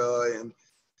 Florida, and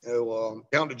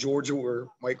down to Georgia, where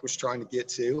Mike was trying to get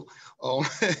to,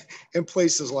 and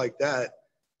places like that.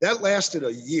 That lasted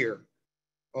a year.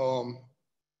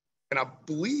 And I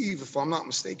believe, if I'm not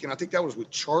mistaken, I think that was with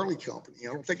Charlie Company.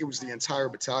 I don't think it was the entire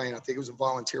battalion. I think it was a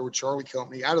volunteer with Charlie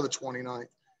Company out of the 29th.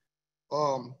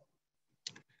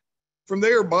 From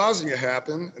there, Bosnia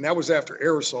happened, and that was after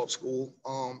air assault school.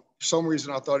 For some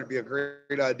reason, I thought it'd be a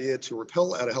great idea to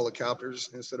rappel out of helicopters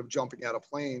instead of jumping out of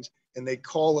planes, and they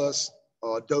call us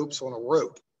dopes on a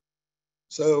rope.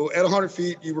 So at 100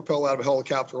 feet, you rappel out of a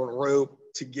helicopter on a rope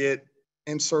to get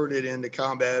inserted into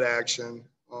combat action,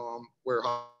 where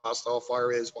hostile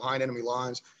fire is, behind enemy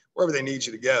lines, wherever they need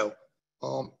you to go.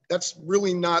 That's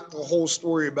really not the whole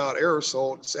story about air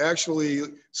assault. It's actually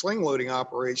sling loading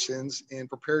operations and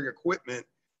preparing equipment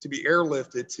to be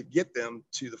airlifted to get them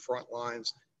to the front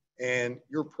lines. And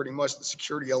you're pretty much the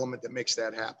security element that makes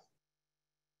that happen.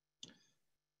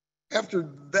 After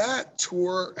that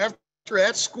tour, after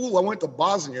that school, I went to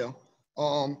Bosnia.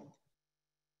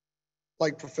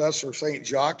 Like Professor St.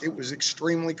 Jacques, it was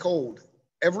extremely cold.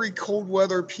 Every cold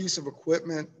weather piece of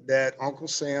equipment that Uncle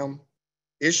Sam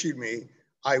issued me,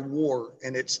 I wore,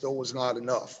 and it still was not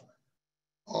enough.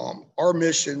 Our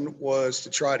mission was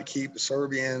to try to keep the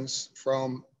Serbians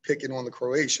from picking on the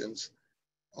Croatians.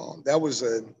 That was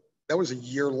a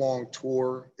year-long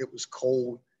tour. It was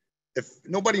cold. If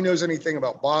nobody knows anything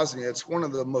about Bosnia, it's one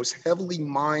of the most heavily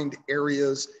mined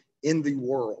areas in the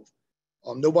world.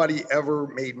 Nobody ever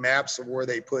made maps of where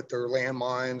they put their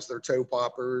landmines, their toe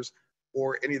poppers,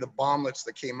 or any of the bomblets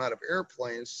that came out of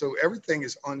airplanes. So everything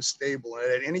is unstable. And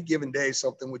at any given day,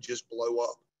 something would just blow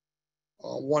up.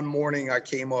 One morning, I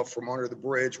came up from under the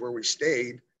bridge where we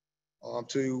stayed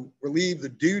to relieve the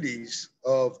duties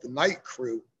of the night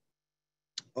crew.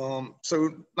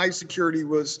 So night security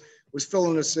was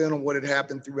filling us in on what had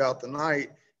happened throughout the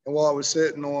night. And while I was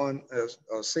sitting on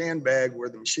a sandbag where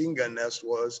the machine gun nest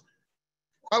was,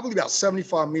 probably about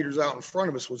 75 meters out in front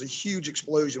of us was a huge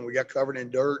explosion. We got covered in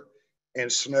dirt and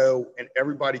snow, and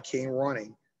everybody came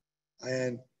running.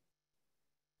 And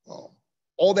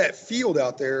all that field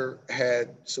out there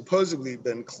had supposedly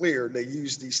been cleared. They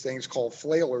used these things called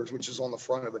flailers, which is on the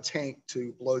front of a tank,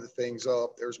 to blow the things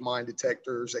up. There's mine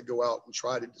detectors that go out and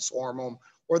try to disarm them,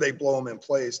 or they blow them in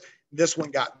place. This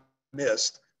one got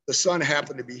missed. The sun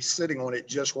happened to be sitting on it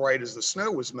just right as the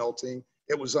snow was melting.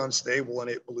 It was unstable and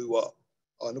it blew up.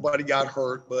 Nobody got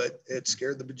hurt, but it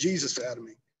scared the bejesus out of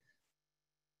me.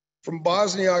 From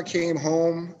Bosnia, I came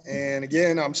home, and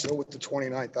again, I'm still with the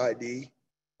 29th ID.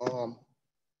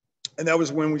 And that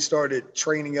was when we started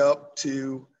training up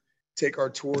to take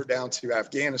our tour down to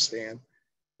Afghanistan.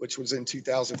 which was in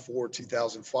 2004,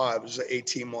 2005. It was an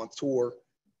 18-month tour.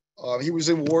 He was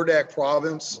in Wardak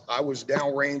province. I was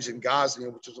downrange in Ghazni,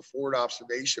 which was a forward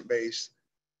observation base.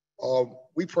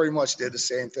 We pretty much did the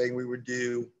same thing. We would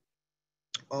do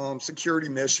security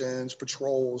missions,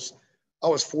 patrols. I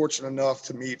was fortunate enough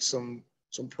to meet some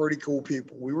pretty cool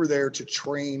people. We were there to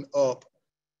train up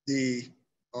the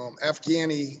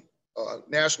Afghani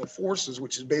National Forces,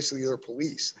 which is basically their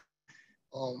police.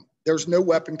 There's no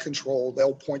weapon control.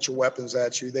 They'll point your weapons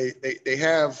at you. They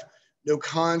have no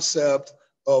concept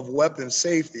of weapon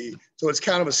safety. So it's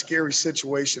kind of a scary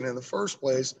situation in the first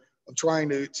place of trying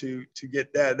to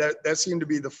get that. That seemed to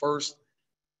be the first,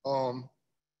 that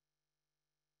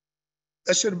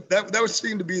would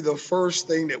seem to be the first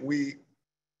thing that we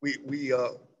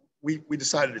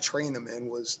decided to train them in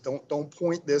was don't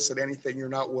point this at anything you're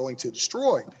not willing to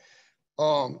destroy.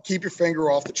 Keep your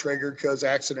finger off the trigger because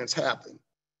accidents happen.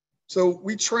 So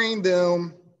we trained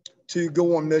them to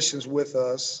go on missions with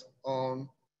us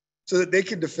so that they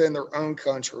could defend their own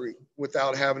country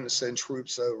without having to send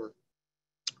troops over.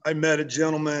 I met a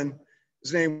gentleman,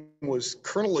 his name was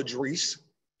Colonel Idris.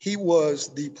 He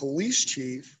was the police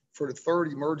chief for the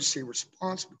 3rd Emergency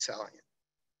Response Battalion.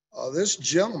 This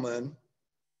gentleman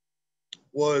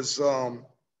was a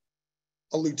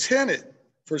lieutenant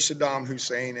for Saddam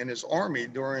Hussein and his army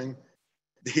during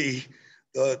the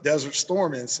Desert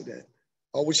Storm incident,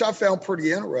 which I found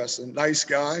pretty interesting. Nice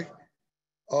guy.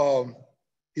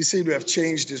 He seemed to have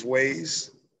changed his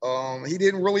ways. He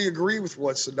didn't really agree with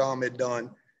what Saddam had done.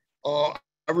 I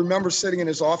remember sitting in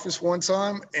his office one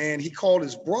time and he called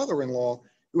his brother-in-law,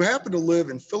 who happened to live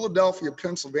in Philadelphia,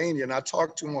 Pennsylvania, and I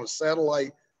talked to him on a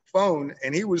satellite phone,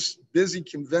 and he was busy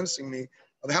convincing me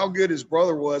of how good his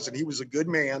brother was, and he was a good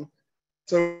man.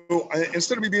 So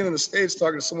instead of me being in the States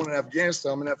talking to someone in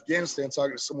Afghanistan, I'm in Afghanistan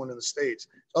talking to someone in the States.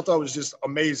 I thought it was just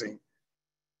amazing.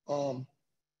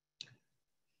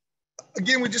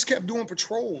 Again, we just kept doing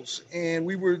patrols, and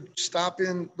we would stop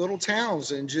in little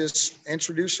towns and just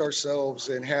introduce ourselves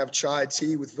and have chai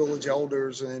tea with village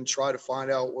elders and try to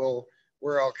find out, well,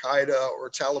 where Al-Qaeda or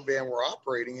Taliban were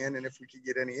operating in and if we could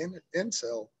get any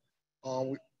intel.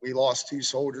 We lost 2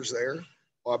 soldiers there,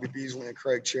 Bobby Beasley and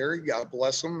Craig Cherry. God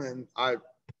bless them, and I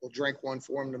will drink one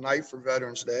for them tonight for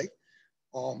Veterans Day.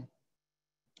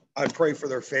 I pray for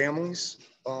their families.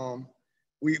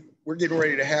 We're getting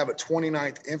ready to have a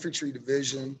 29th Infantry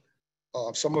Division.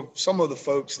 Some of the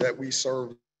folks that we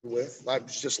served with, I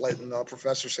was just letting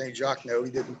Professor St. Jacques know, he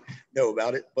didn't know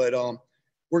about it, but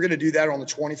we're going to do that on the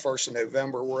 21st of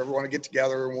November, where everyone will get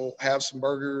together and we'll have some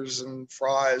burgers and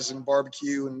fries and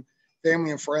barbecue, and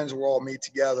family and friends will all meet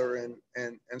together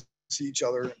and see each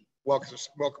other and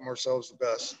welcome ourselves the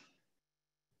best.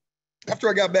 After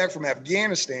I got back from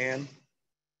Afghanistan,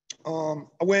 I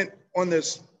went on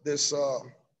this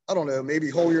I don't know, maybe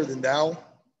holier than thou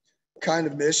kind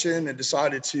of mission and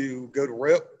decided to go to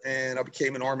RIP, and I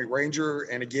became an Army Ranger.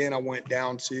 And again, I went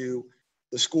down to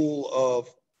the School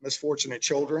of Misfortunate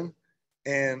Children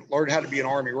and learned how to be an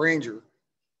Army Ranger.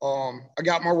 I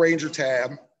got my Ranger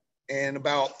tab, and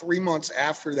about 3 months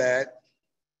after that,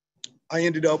 I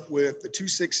ended up with the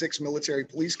 266 Military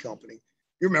Police Company.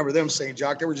 You remember them, St.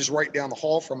 Jacques? They were just right down the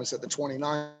hall from us at the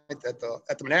 29th at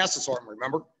the Manassas Armory,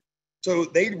 remember? So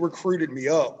they recruited me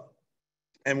up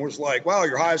and was like, wow,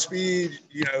 you're high speed,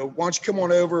 why don't you come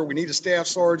on over? We need a staff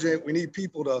sergeant. We need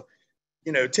people to,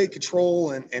 take control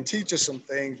and teach us some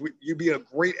things. You'd be a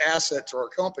great asset to our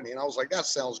company. And I was like, that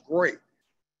sounds great.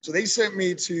 So they sent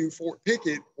me to Fort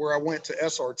Pickett, where I went to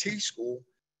SRT school,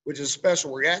 which is a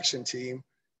special reaction team,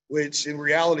 which in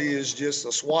reality is just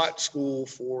a SWAT school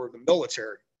for the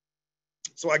military.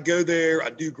 So I go there,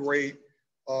 I do great.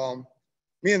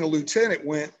 Me and the lieutenant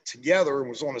went together and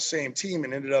was on the same team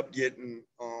and ended up getting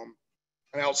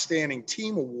an outstanding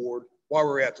team award while we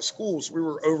were at the schools. We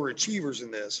were overachievers in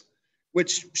this,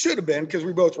 which should have been because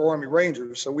we both were Army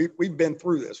Rangers. So we've been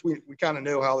through this. We kind of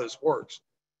know how this works.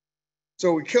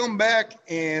 So we come back,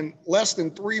 and less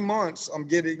than 3 months, I'm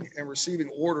getting and receiving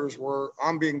orders where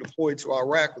I'm being deployed to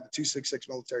Iraq with the 266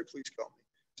 Military Police Company.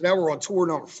 So now we're on tour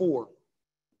number 4.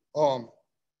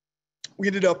 We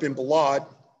ended up in Balad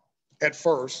at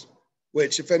first,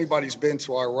 which if anybody's been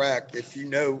to Iraq, if you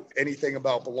know anything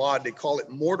about Balad, they call it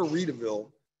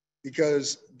Mortaritaville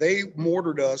because they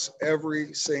mortared us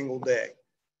every single day,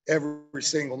 every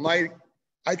single night.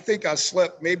 I think I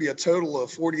slept maybe a total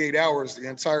of 48 hours the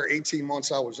entire 18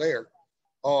 months I was there.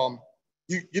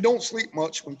 You don't sleep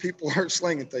much when people are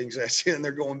slinging things at you and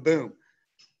they're going boom.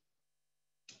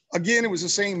 Again, it was the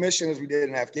same mission as we did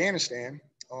in Afghanistan.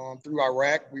 Through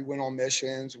Iraq, we went on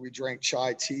missions, we drank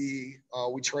chai tea,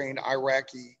 we trained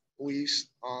Iraqi police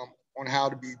on on how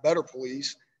to be better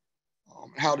police,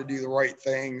 how to do the right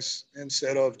things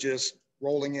instead of just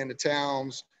rolling into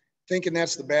towns, thinking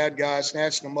that's the bad guy,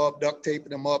 snatching them up, duct taping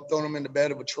them up, throwing them in the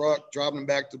bed of a truck, driving them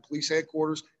back to police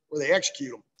headquarters where they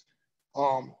execute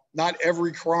them. Not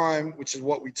every crime, which is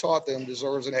what we taught them,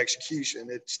 deserves an execution.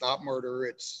 It's not murder,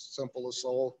 it's simple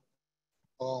assault.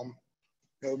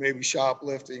 Maybe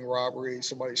shoplifting, robbery,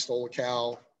 somebody stole a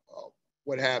cow,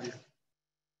 what have you.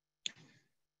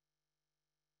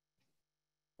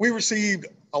 We received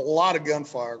a lot of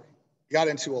gunfire, got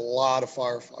into a lot of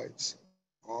firefights.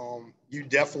 You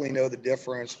definitely know the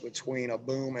difference between a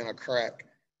boom and a crack.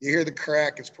 You hear the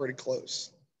crack, it's pretty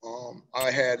close.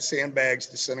 I had sandbags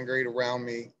disintegrate around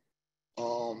me.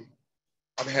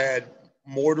 I've had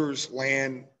mortars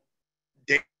land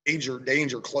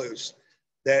danger close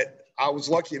that I was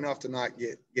lucky enough to not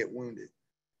get wounded.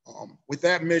 With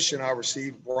that mission, I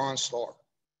received Bronze Star.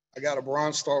 I got a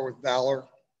Bronze Star with Valor.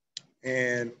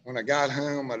 And when I got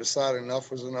home, I decided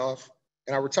enough was enough.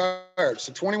 And I retired.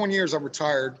 So 21 years I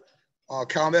retired,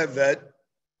 combat vet,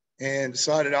 and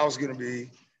decided I was going to be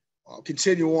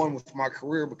continue on with my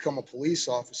career, become a police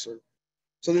officer.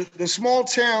 So the small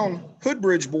town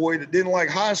Hoodbridge boy that didn't like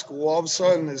high school all of a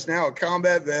sudden is now a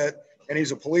combat vet and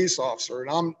he's a police officer.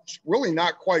 And I'm really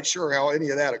not quite sure how any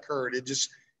of that occurred. It just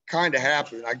kind of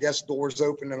happened. I guess doors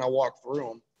opened and I walked through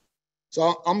them.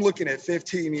 So I'm looking at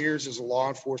 15 years as a law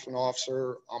enforcement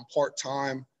officer. I'm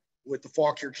part-time with the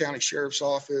Fauquier County Sheriff's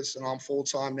Office, and I'm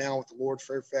full-time now with the Lord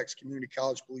Fairfax Community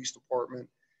College Police Department,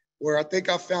 where I think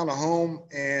I found a home,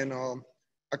 and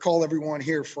I call everyone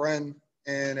here friend,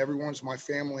 and everyone's my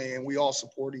family, and we all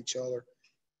support each other.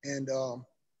 And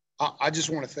I just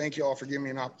want to thank you all for giving me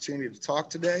an opportunity to talk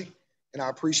today, and I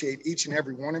appreciate each and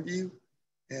every one of you,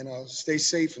 and stay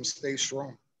safe and stay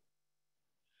strong.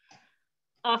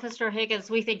 Officer Higgins,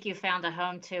 we think you found a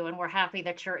home too, and we're happy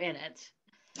that you're in it.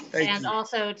 Thank you.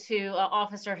 Also to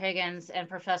Officer Higgins and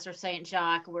Professor St.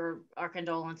 Jacques, our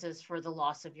condolences for the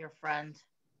loss of your friend.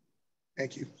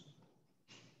 Thank you.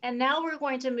 And now we're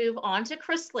going to move on to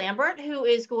Chris Lambert, who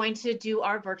is going to do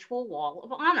our virtual wall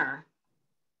of honor.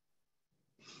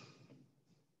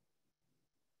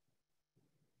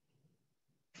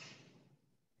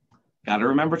 Got to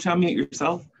remember to unmute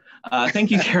yourself.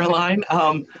 Thank you, Caroline.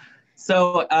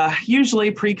 So usually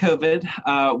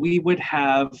pre-COVID, we would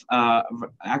have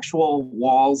actual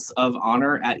walls of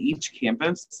honor at each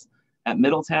campus, at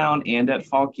Middletown and at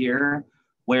Fauquier,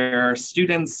 where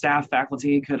students, staff,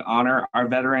 faculty could honor our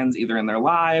veterans either in their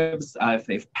lives, if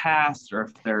they've passed, or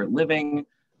if they're living.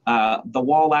 The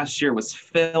wall last year was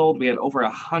filled. We had over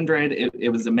 100. It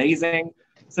was amazing.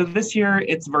 So this year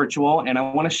it's virtual, and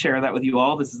I want to share that with you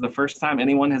all. This is the first time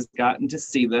anyone has gotten to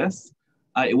see this.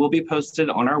 It will be posted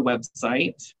on our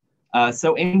website.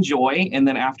 So enjoy, and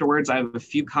then afterwards I have a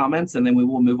few comments, and then we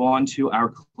will move on to our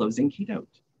closing keynote.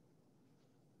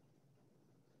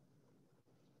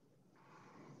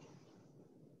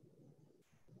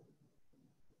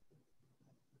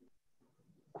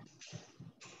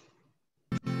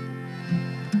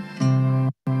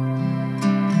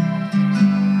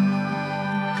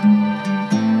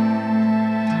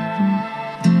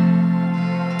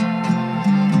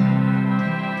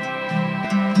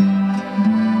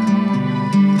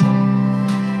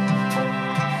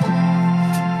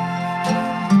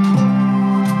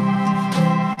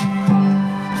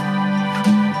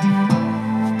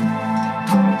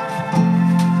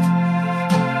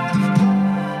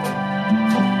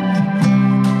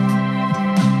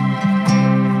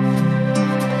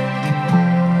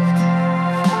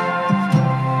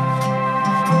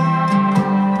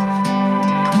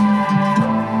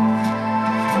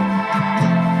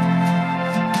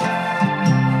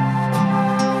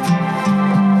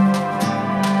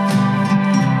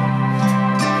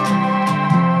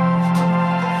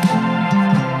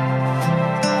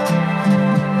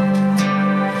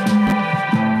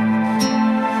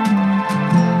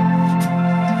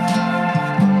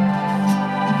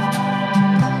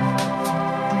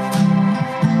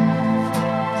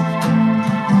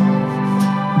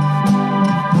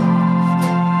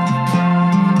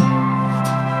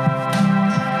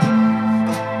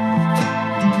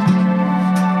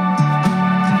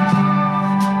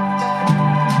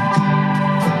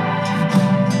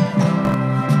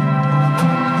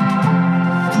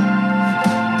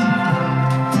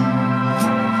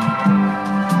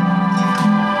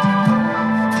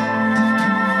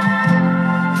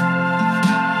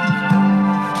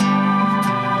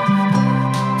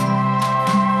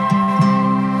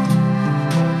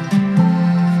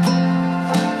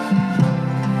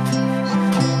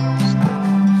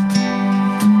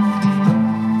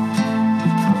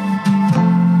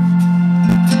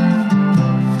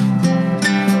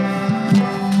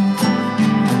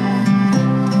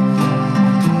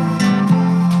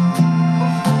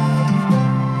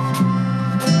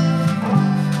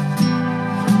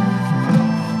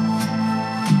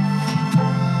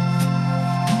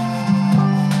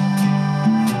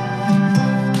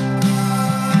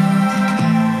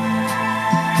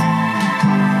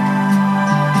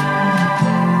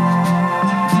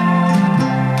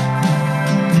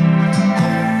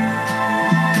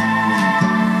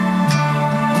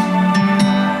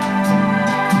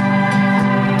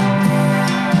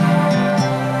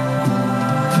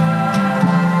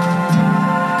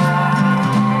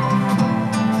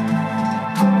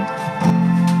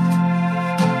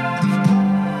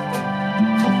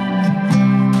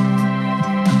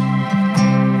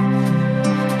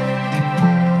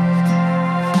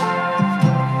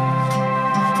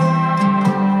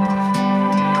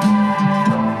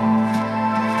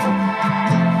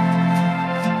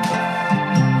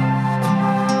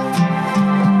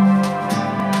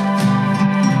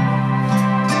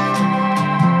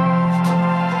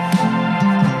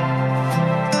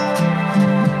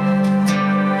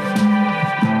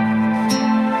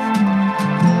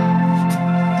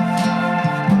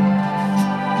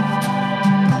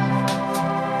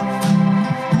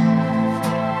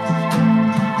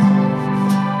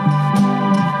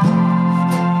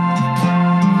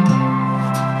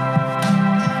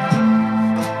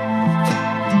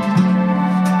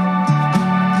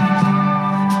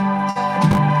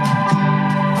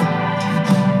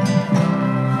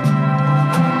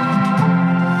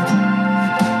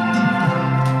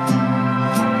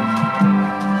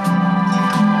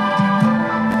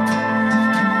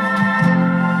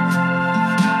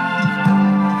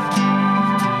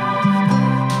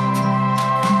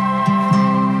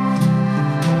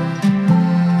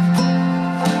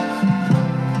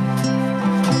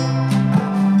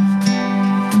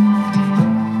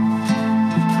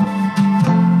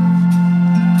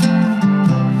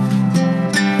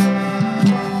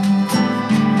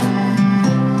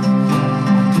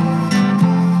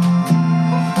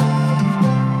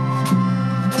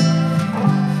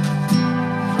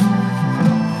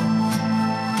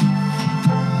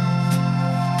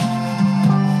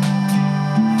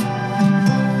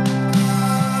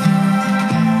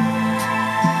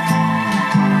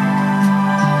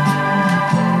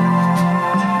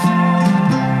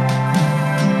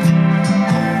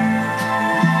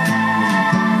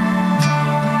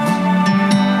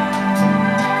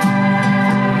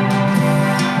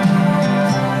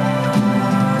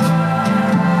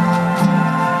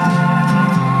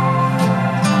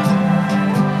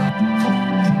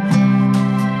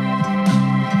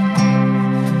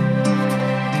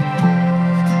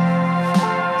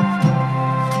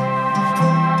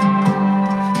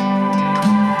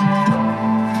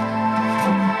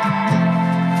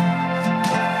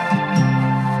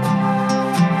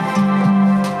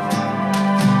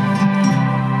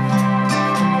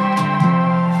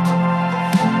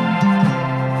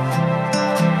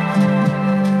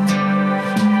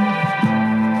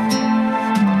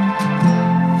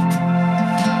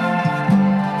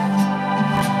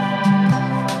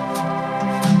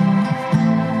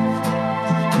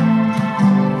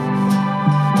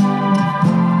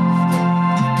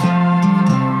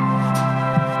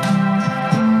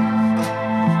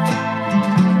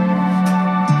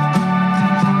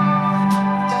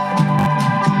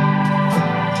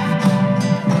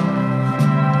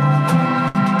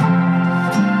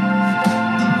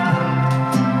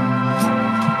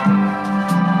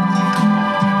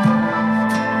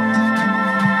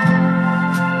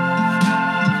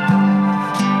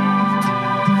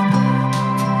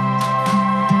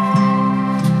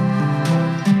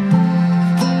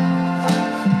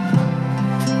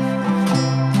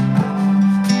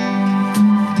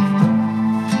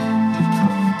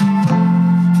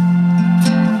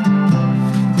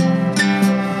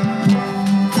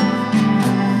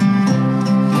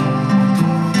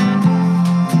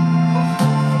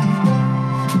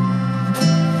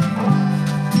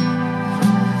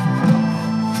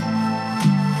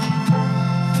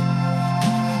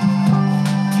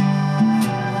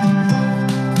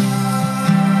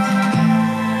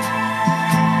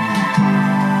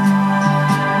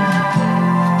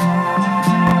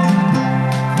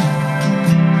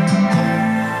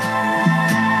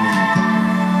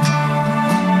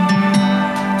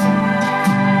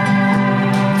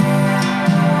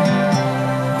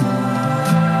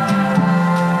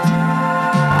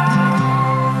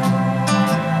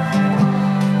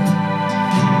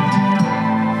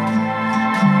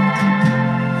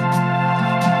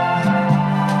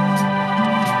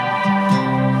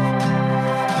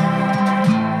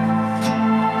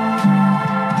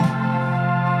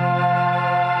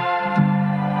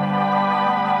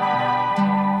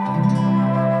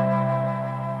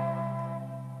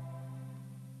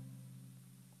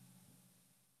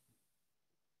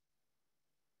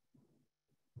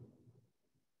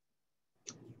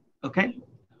 Okay.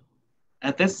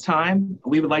 At this time,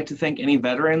 we would like to thank any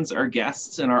veterans or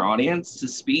guests in our audience to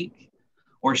speak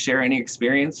or share any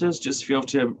experiences. Just feel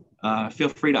free to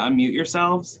unmute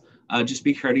yourselves. Just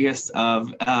be courteous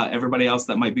of everybody else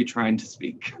that might be trying to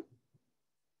speak.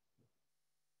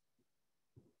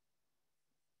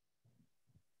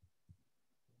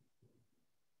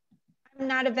 I'm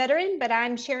not a veteran, but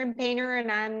I'm Sharon Painter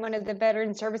and I'm one of the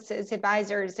Veteran Services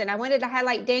Advisors. And I wanted to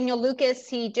highlight Daniel Lucas.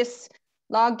 He just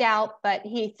logged out, but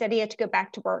he said he had to go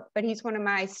back to work, but he's one of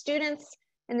my students,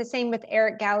 and the same with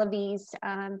Eric Galaviz.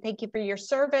 Thank you for your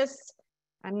service.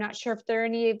 I'm not sure if there are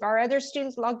any of our other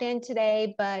students logged in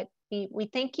today, but we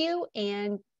thank you,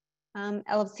 and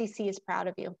LFCC is proud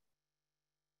of you.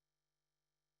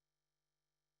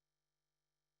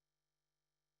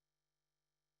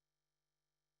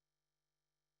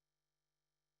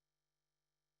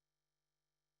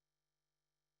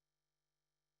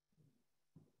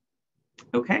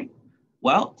 Okay,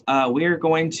 well, we're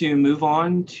going to move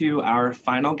on to our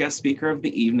final guest speaker of the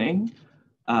evening,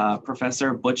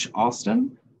 Professor Butch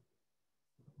Alston.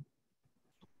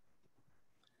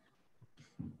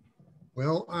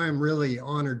 Well, I'm really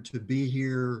honored to be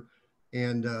here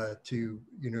and to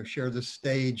share this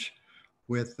stage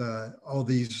with all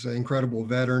these incredible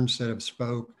veterans that have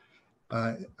spoke.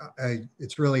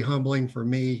 It's really humbling for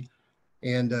me.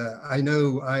 And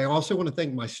I also want to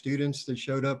thank my students that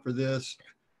showed up for this.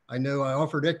 I know I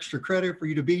offered extra credit for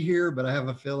you to be here, but I have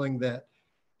a feeling that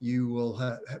you will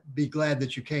be glad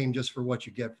that you came just for what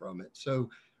you get from it. So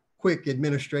quick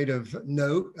administrative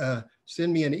note,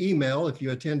 send me an email if you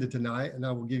attended tonight and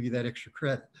I will give you that extra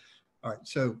credit. All right,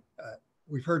 so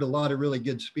we've heard a lot of really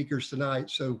good speakers tonight.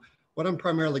 So what I'm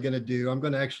primarily gonna do, I'm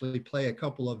gonna actually play a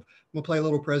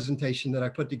little presentation that I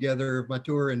put together of my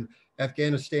tour in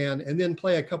Afghanistan, and then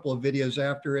play a couple of videos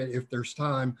after it if there's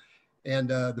time. And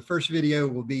the first video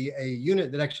will be a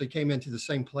unit that actually came into the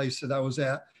same place that I was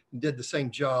at and did the same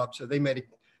job. So they made a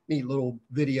neat little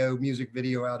music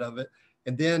video out of it.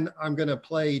 And then I'm gonna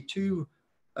play three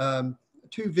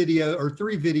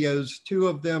videos, two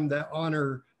of them that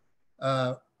honor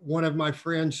one of my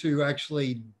friends who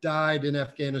actually died in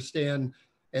Afghanistan.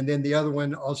 And then the other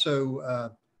one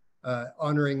also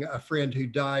honoring a friend who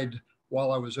died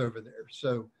while I was over there.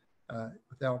 So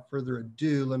without further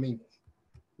ado, let me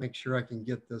make sure I can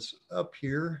get this up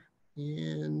here.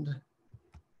 And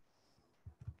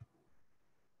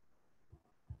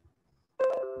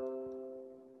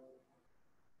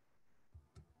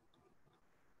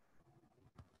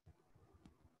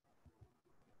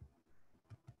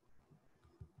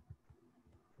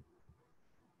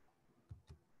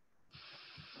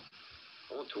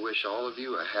I want to wish all of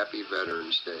you a happy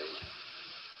Veterans Day.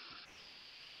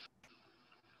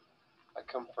 I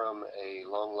come from a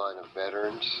long line of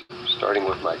veterans, starting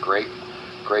with my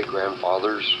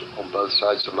great-grandfathers on both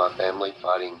sides of my family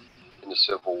fighting in the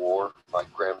Civil War. My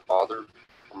grandfather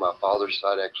on my father's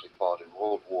side actually fought in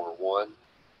World War I.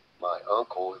 My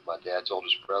uncle, my dad's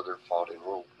oldest brother, fought in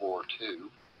World War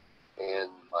II. And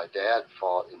my dad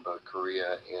fought in both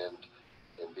Korea and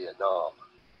in Vietnam.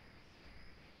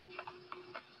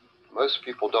 Most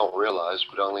people don't realize,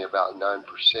 but only about 9%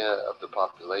 of the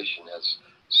population has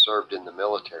served in the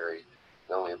military,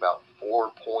 and only about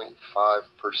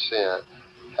 4.5%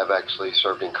 have actually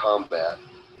served in combat,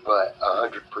 but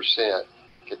 100%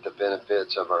 get the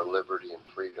benefits of our liberty and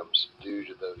freedoms due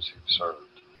to those who've served.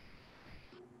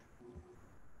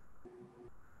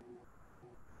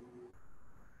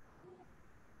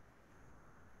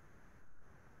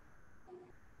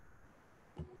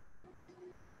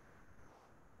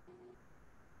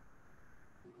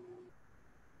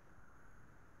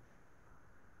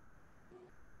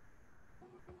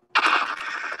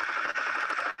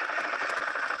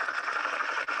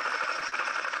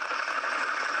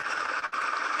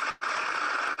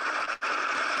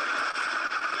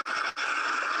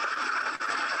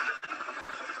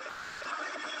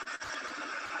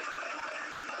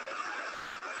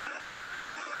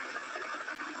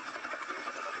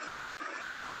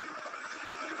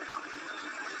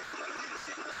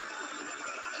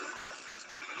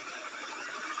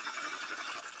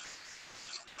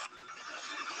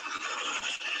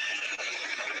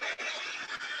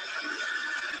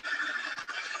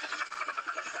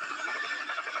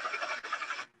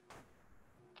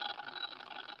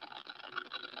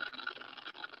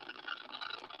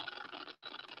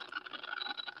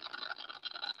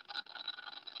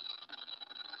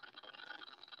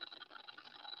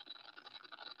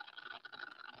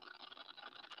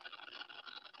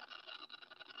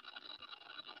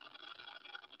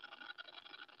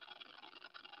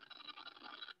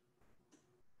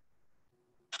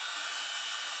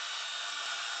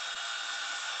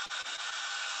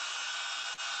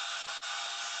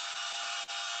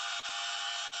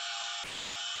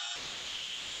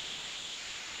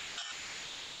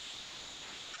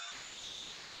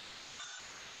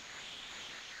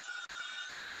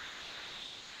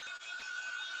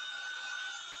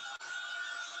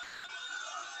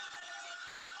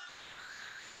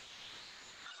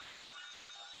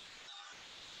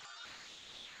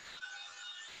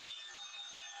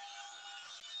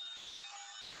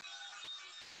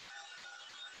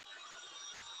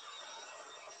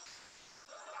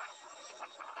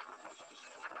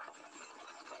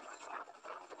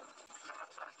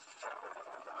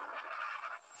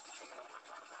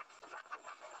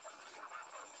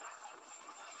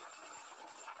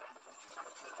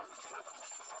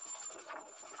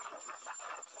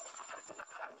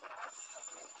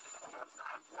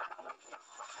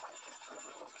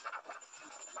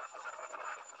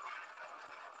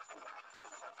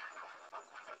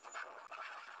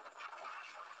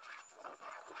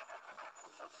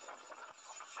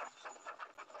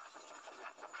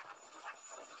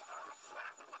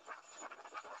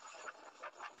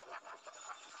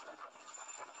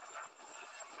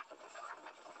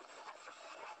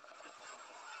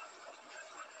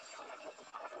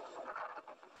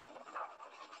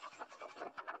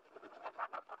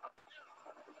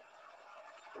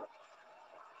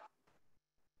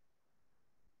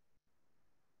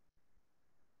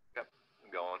 Yep,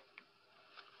 I'm going.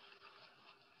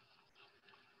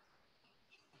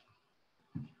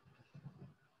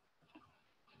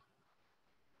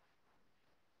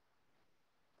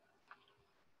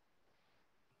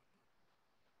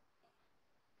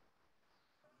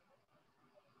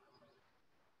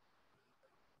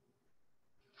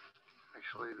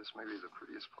 Actually, this may be the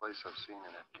prettiest place I've seen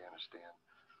in Afghanistan.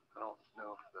 I don't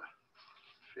know if the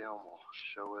film will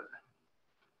show it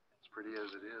as pretty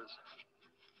as it is,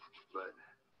 but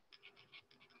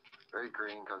very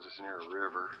green because it's near a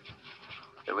river.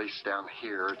 At least down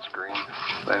here it's green.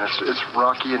 And it's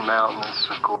rocky and mountainous,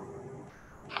 of course.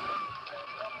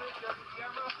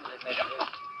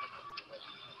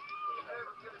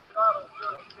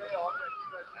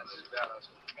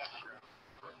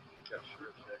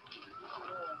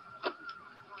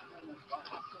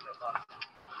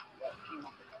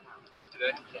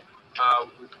 Today?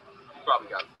 We probably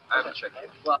got it. I haven't checked it.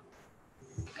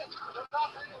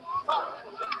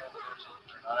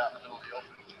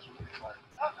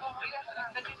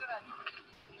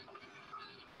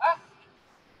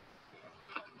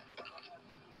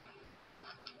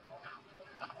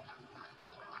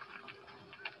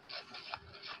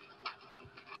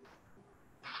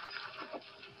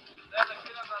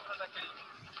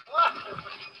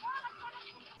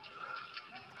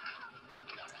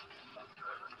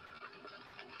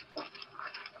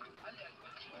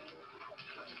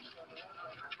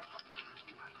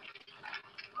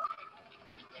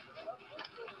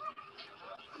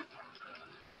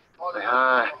 Say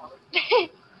hi.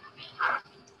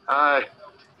 Hi.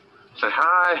 Say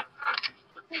hi.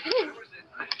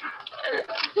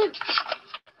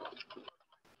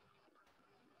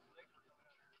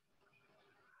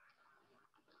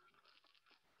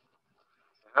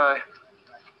 Hi.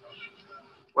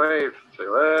 Wave. Say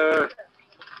wave.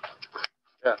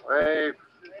 Yeah, wave.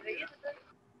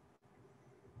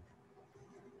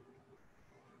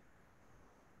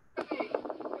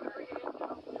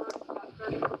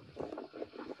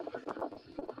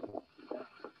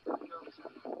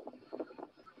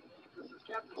 This is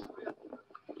Captain Smith.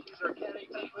 She's our Cat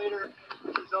 18 leader.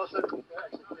 She's also a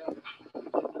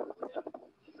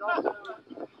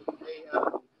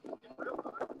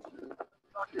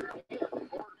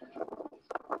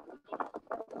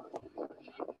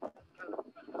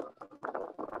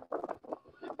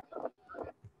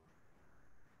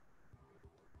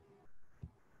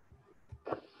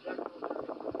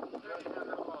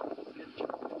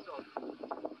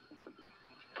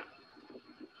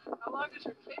How long does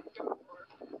your tape go for?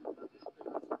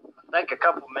 I think a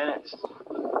couple minutes.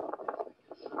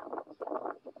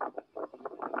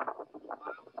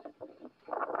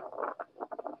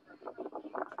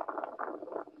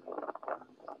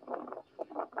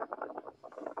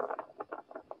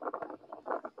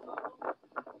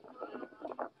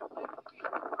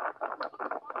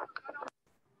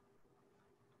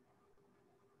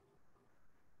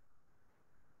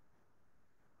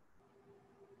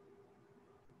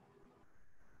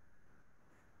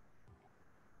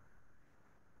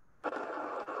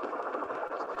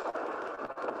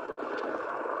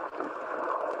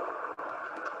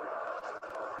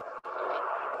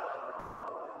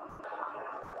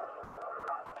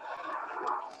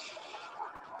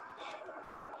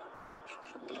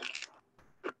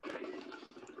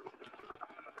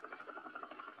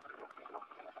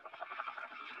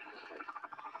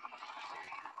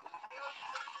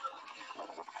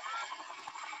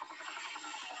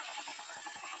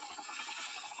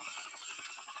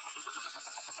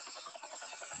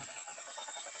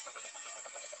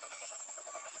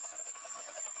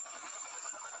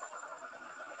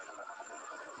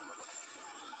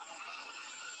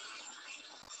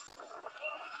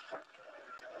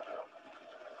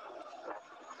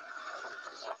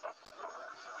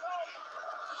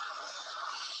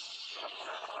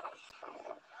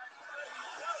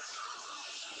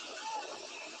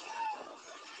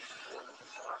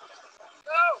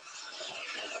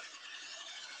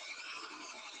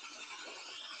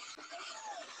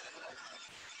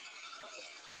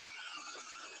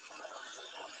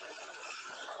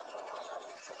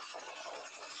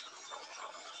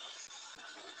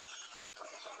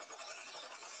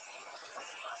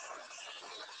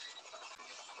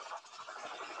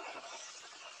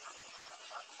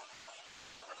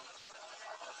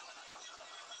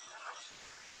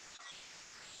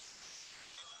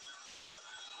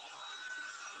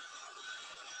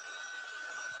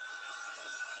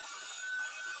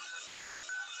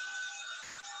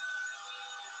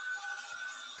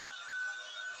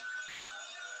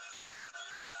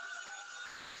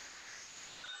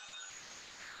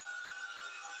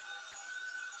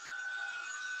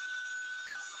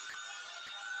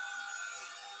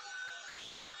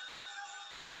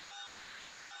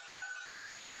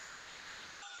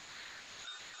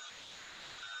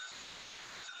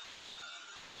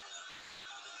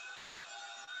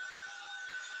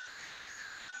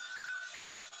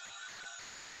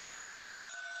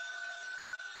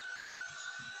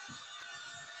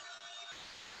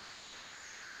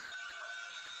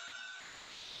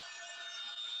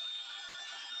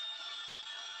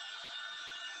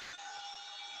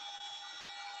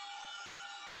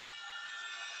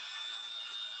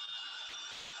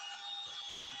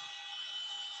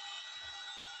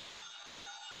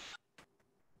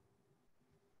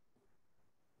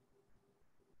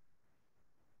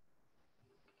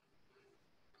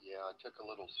 Yeah, I took a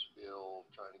little spill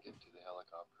trying to get to the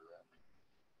helicopter after.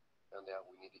 Found out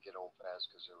we need to get on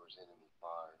fast because there was enemy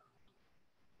fire.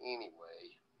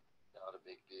 Anyway, not a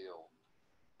big deal.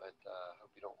 But I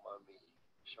hope you don't mind me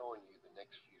showing you the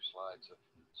next few slides of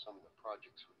some of the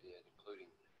projects we did, including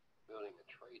building a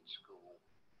trade school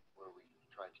where we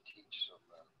tried to teach some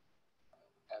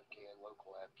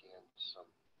local Afghans some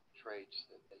trades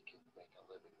that they can make a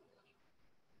living with.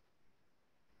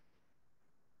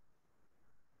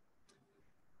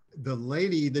 The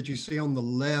lady that you see on the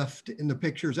left in the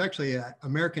picture is actually an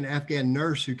American Afghan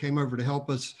nurse who came over to help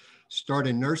us start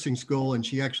a nursing school, and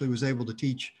she actually was able to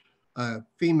teach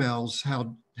females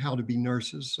how to be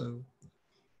nurses. So.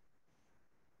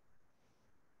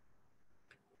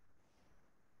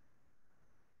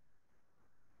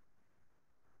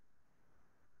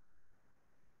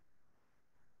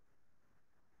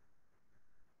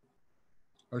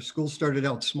 Our school started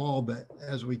out small, but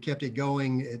as we kept it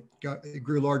going, it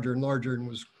grew larger and larger and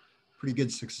was pretty good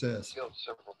success. We built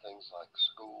several things like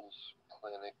schools,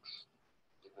 clinics,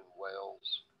 even wells,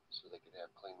 so they could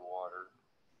have clean water,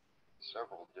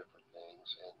 several different things.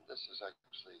 And this is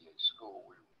actually a school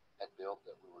we had built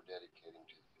that we were dedicating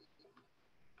to the people.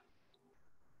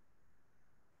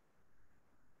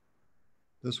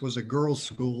 This was a girls'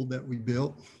 school that we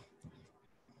built.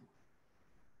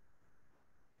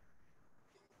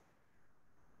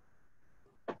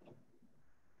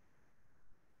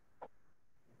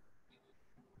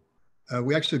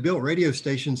 We actually built radio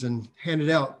stations and handed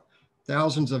out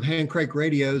thousands of hand crank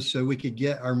radios so we could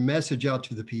get our message out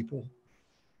to the people.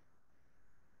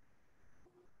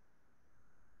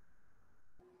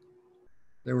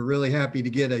 They were really happy to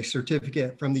get a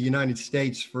certificate from the United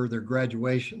States for their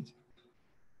graduations.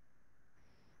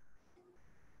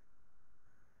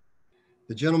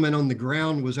 The gentleman on the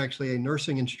ground was actually a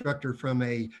nursing instructor from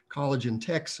a college in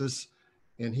Texas,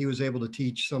 and he was able to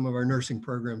teach some of our nursing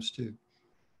programs too.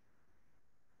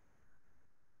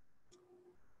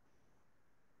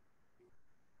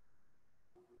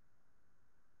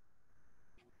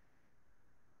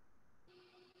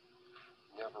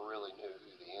 Never really knew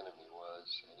who the enemy was,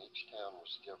 and each town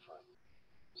was different.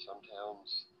 Some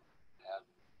towns had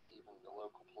even the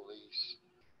local police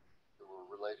who were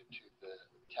related to the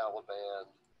Taliban,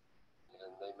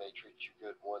 and they may treat you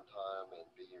good one time and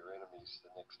be your enemies the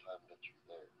next time that you're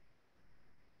there.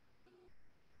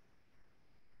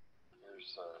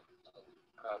 Here's a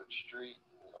crowded street.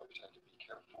 You always have to be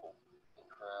careful in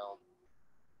crowd.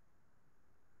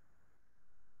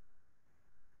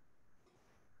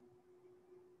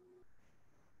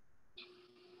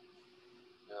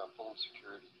 Yeah, full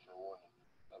security for one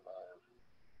of our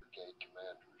brigade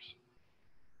commanders.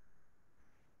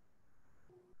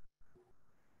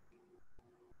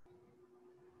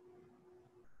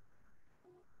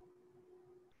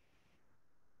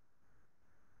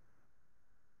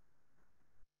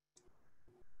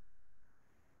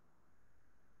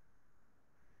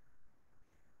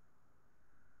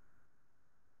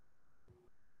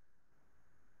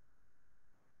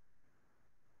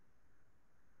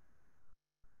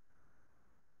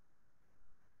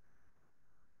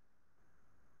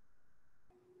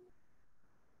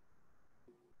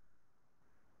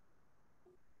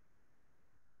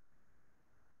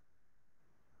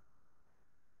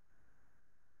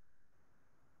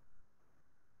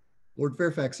 Lord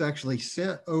Fairfax actually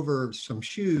sent over some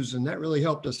shoes, and that really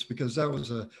helped us because that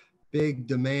was a big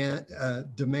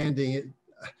demanding,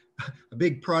 a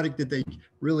big product that they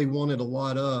really wanted a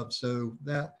lot of. So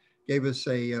that gave us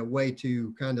a way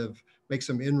to kind of make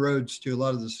some inroads to a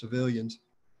lot of the civilians.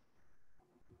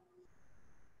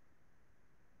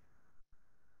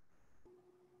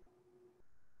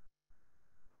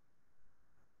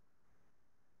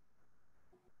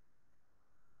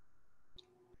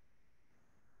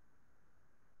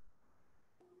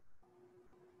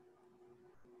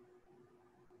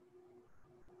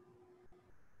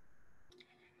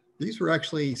 These were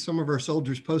actually some of our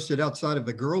soldiers posted outside of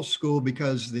the girls' school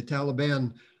because the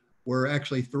Taliban were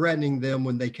actually threatening them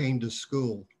when they came to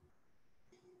school.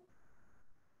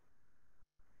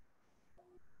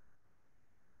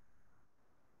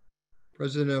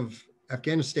 President of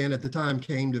Afghanistan at the time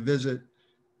came to visit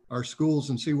our schools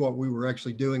and see what we were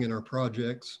actually doing in our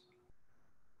projects.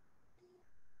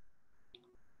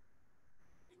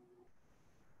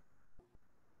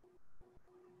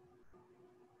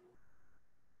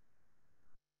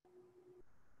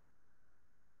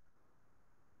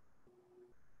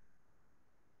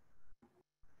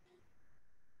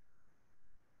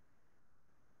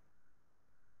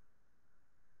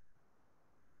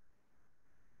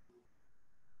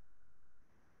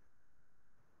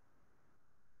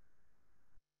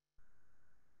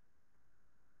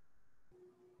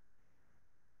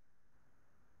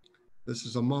 This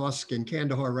is a mosque in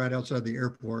Kandahar right outside the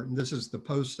airport. And this is the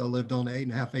post I lived on, an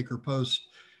 8.5 acre post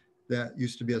that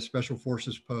used to be a special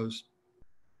forces post.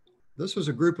 This was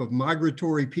a group of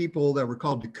migratory people that were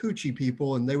called the Koochie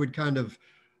people, and they would kind of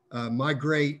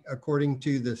migrate according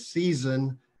to the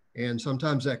season. And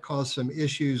sometimes that caused some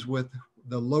issues with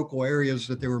the local areas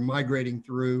that they were migrating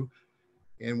through.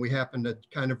 And we happened to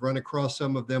kind of run across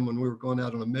some of them when we were going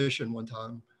out on a mission one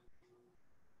time.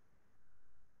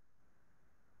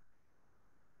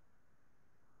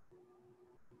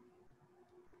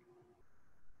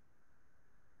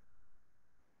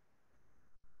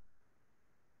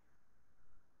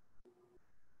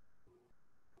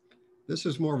 This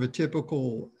is more of a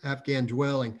typical Afghan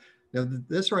dwelling. Now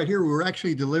this right here, we were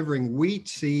actually delivering wheat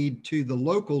seed to the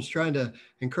locals, trying to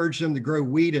encourage them to grow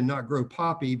wheat and not grow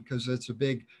poppy because it's a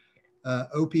big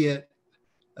opiate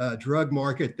drug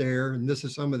market there. And this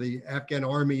is some of the Afghan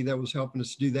army that was helping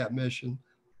us do that mission.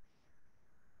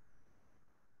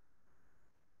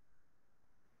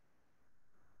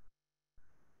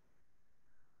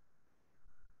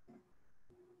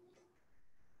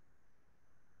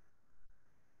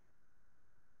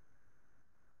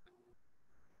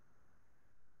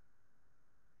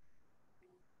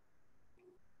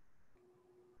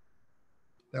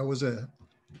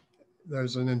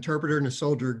 There's an interpreter and a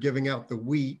soldier giving out the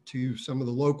wheat to some of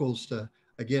the locals to,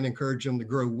 again, encourage them to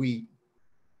grow wheat.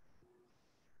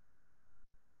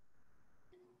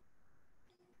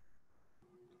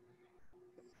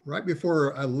 Right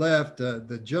before I left,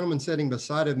 the gentleman sitting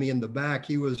beside of me in the back,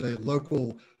 he was a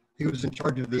local, he was in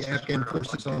charge of the Afghan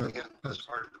Forces Honor. As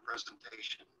part of the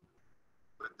presentation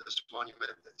with this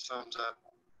monument that sums up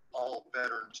all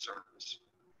veteran service.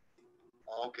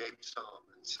 All gave some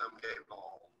and some gave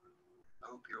all. I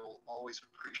hope you'll always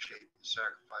appreciate the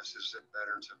sacrifices that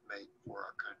veterans have made for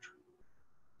our country.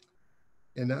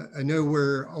 And I know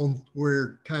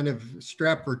we're kind of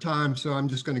strapped for time, so I'm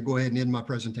just going to go ahead and end my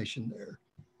presentation there.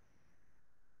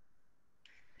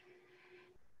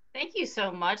 Thank you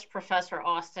so much, Professor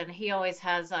Austin. He always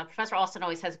has, Professor Austin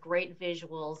always has great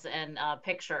visuals and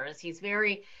pictures. He's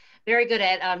very good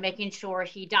at making sure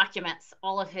he documents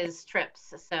all of his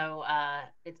trips. So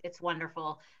it's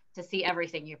wonderful to see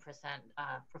everything you present,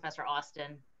 Professor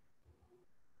Austin.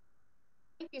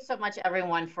 Thank you so much,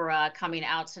 everyone, for coming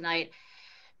out tonight.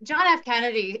 John F.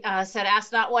 Kennedy said,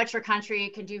 ask not what your country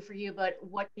can do for you, but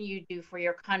what can you do for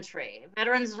your country?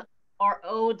 Veterans are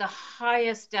owed the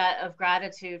highest debt of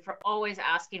gratitude for always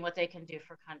asking what they can do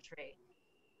for country.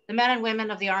 The men and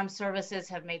women of the armed services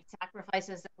have made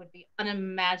sacrifices that would be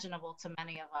unimaginable to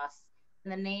many of us in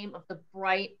the name of the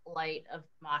bright light of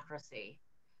democracy.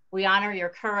 We honor your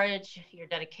courage, your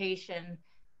dedication,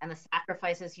 and the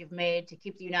sacrifices you've made to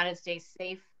keep the United States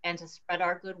safe and to spread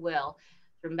our goodwill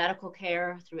through medical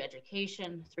care, through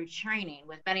education, through training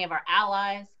with many of our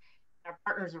allies and our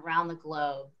partners around the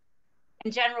globe.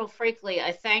 And General Freakley,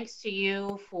 I thanks to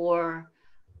you for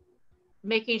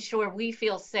making sure we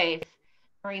feel safe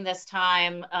during this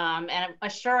time and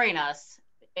assuring us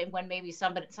when maybe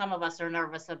some of us are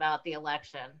nervous about the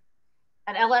election.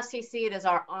 At LFCC, it is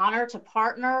our honor to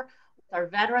partner with our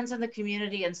veterans in the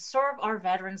community and serve our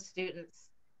veteran students.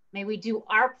 May we do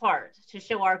our part to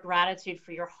show our gratitude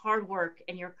for your hard work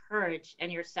and your courage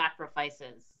and your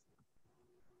sacrifices.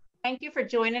 Thank you for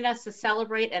joining us to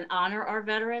celebrate and honor our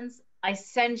veterans. I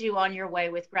send you on your way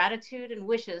with gratitude and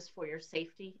wishes for your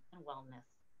safety and wellness.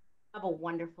 Have a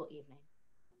wonderful evening.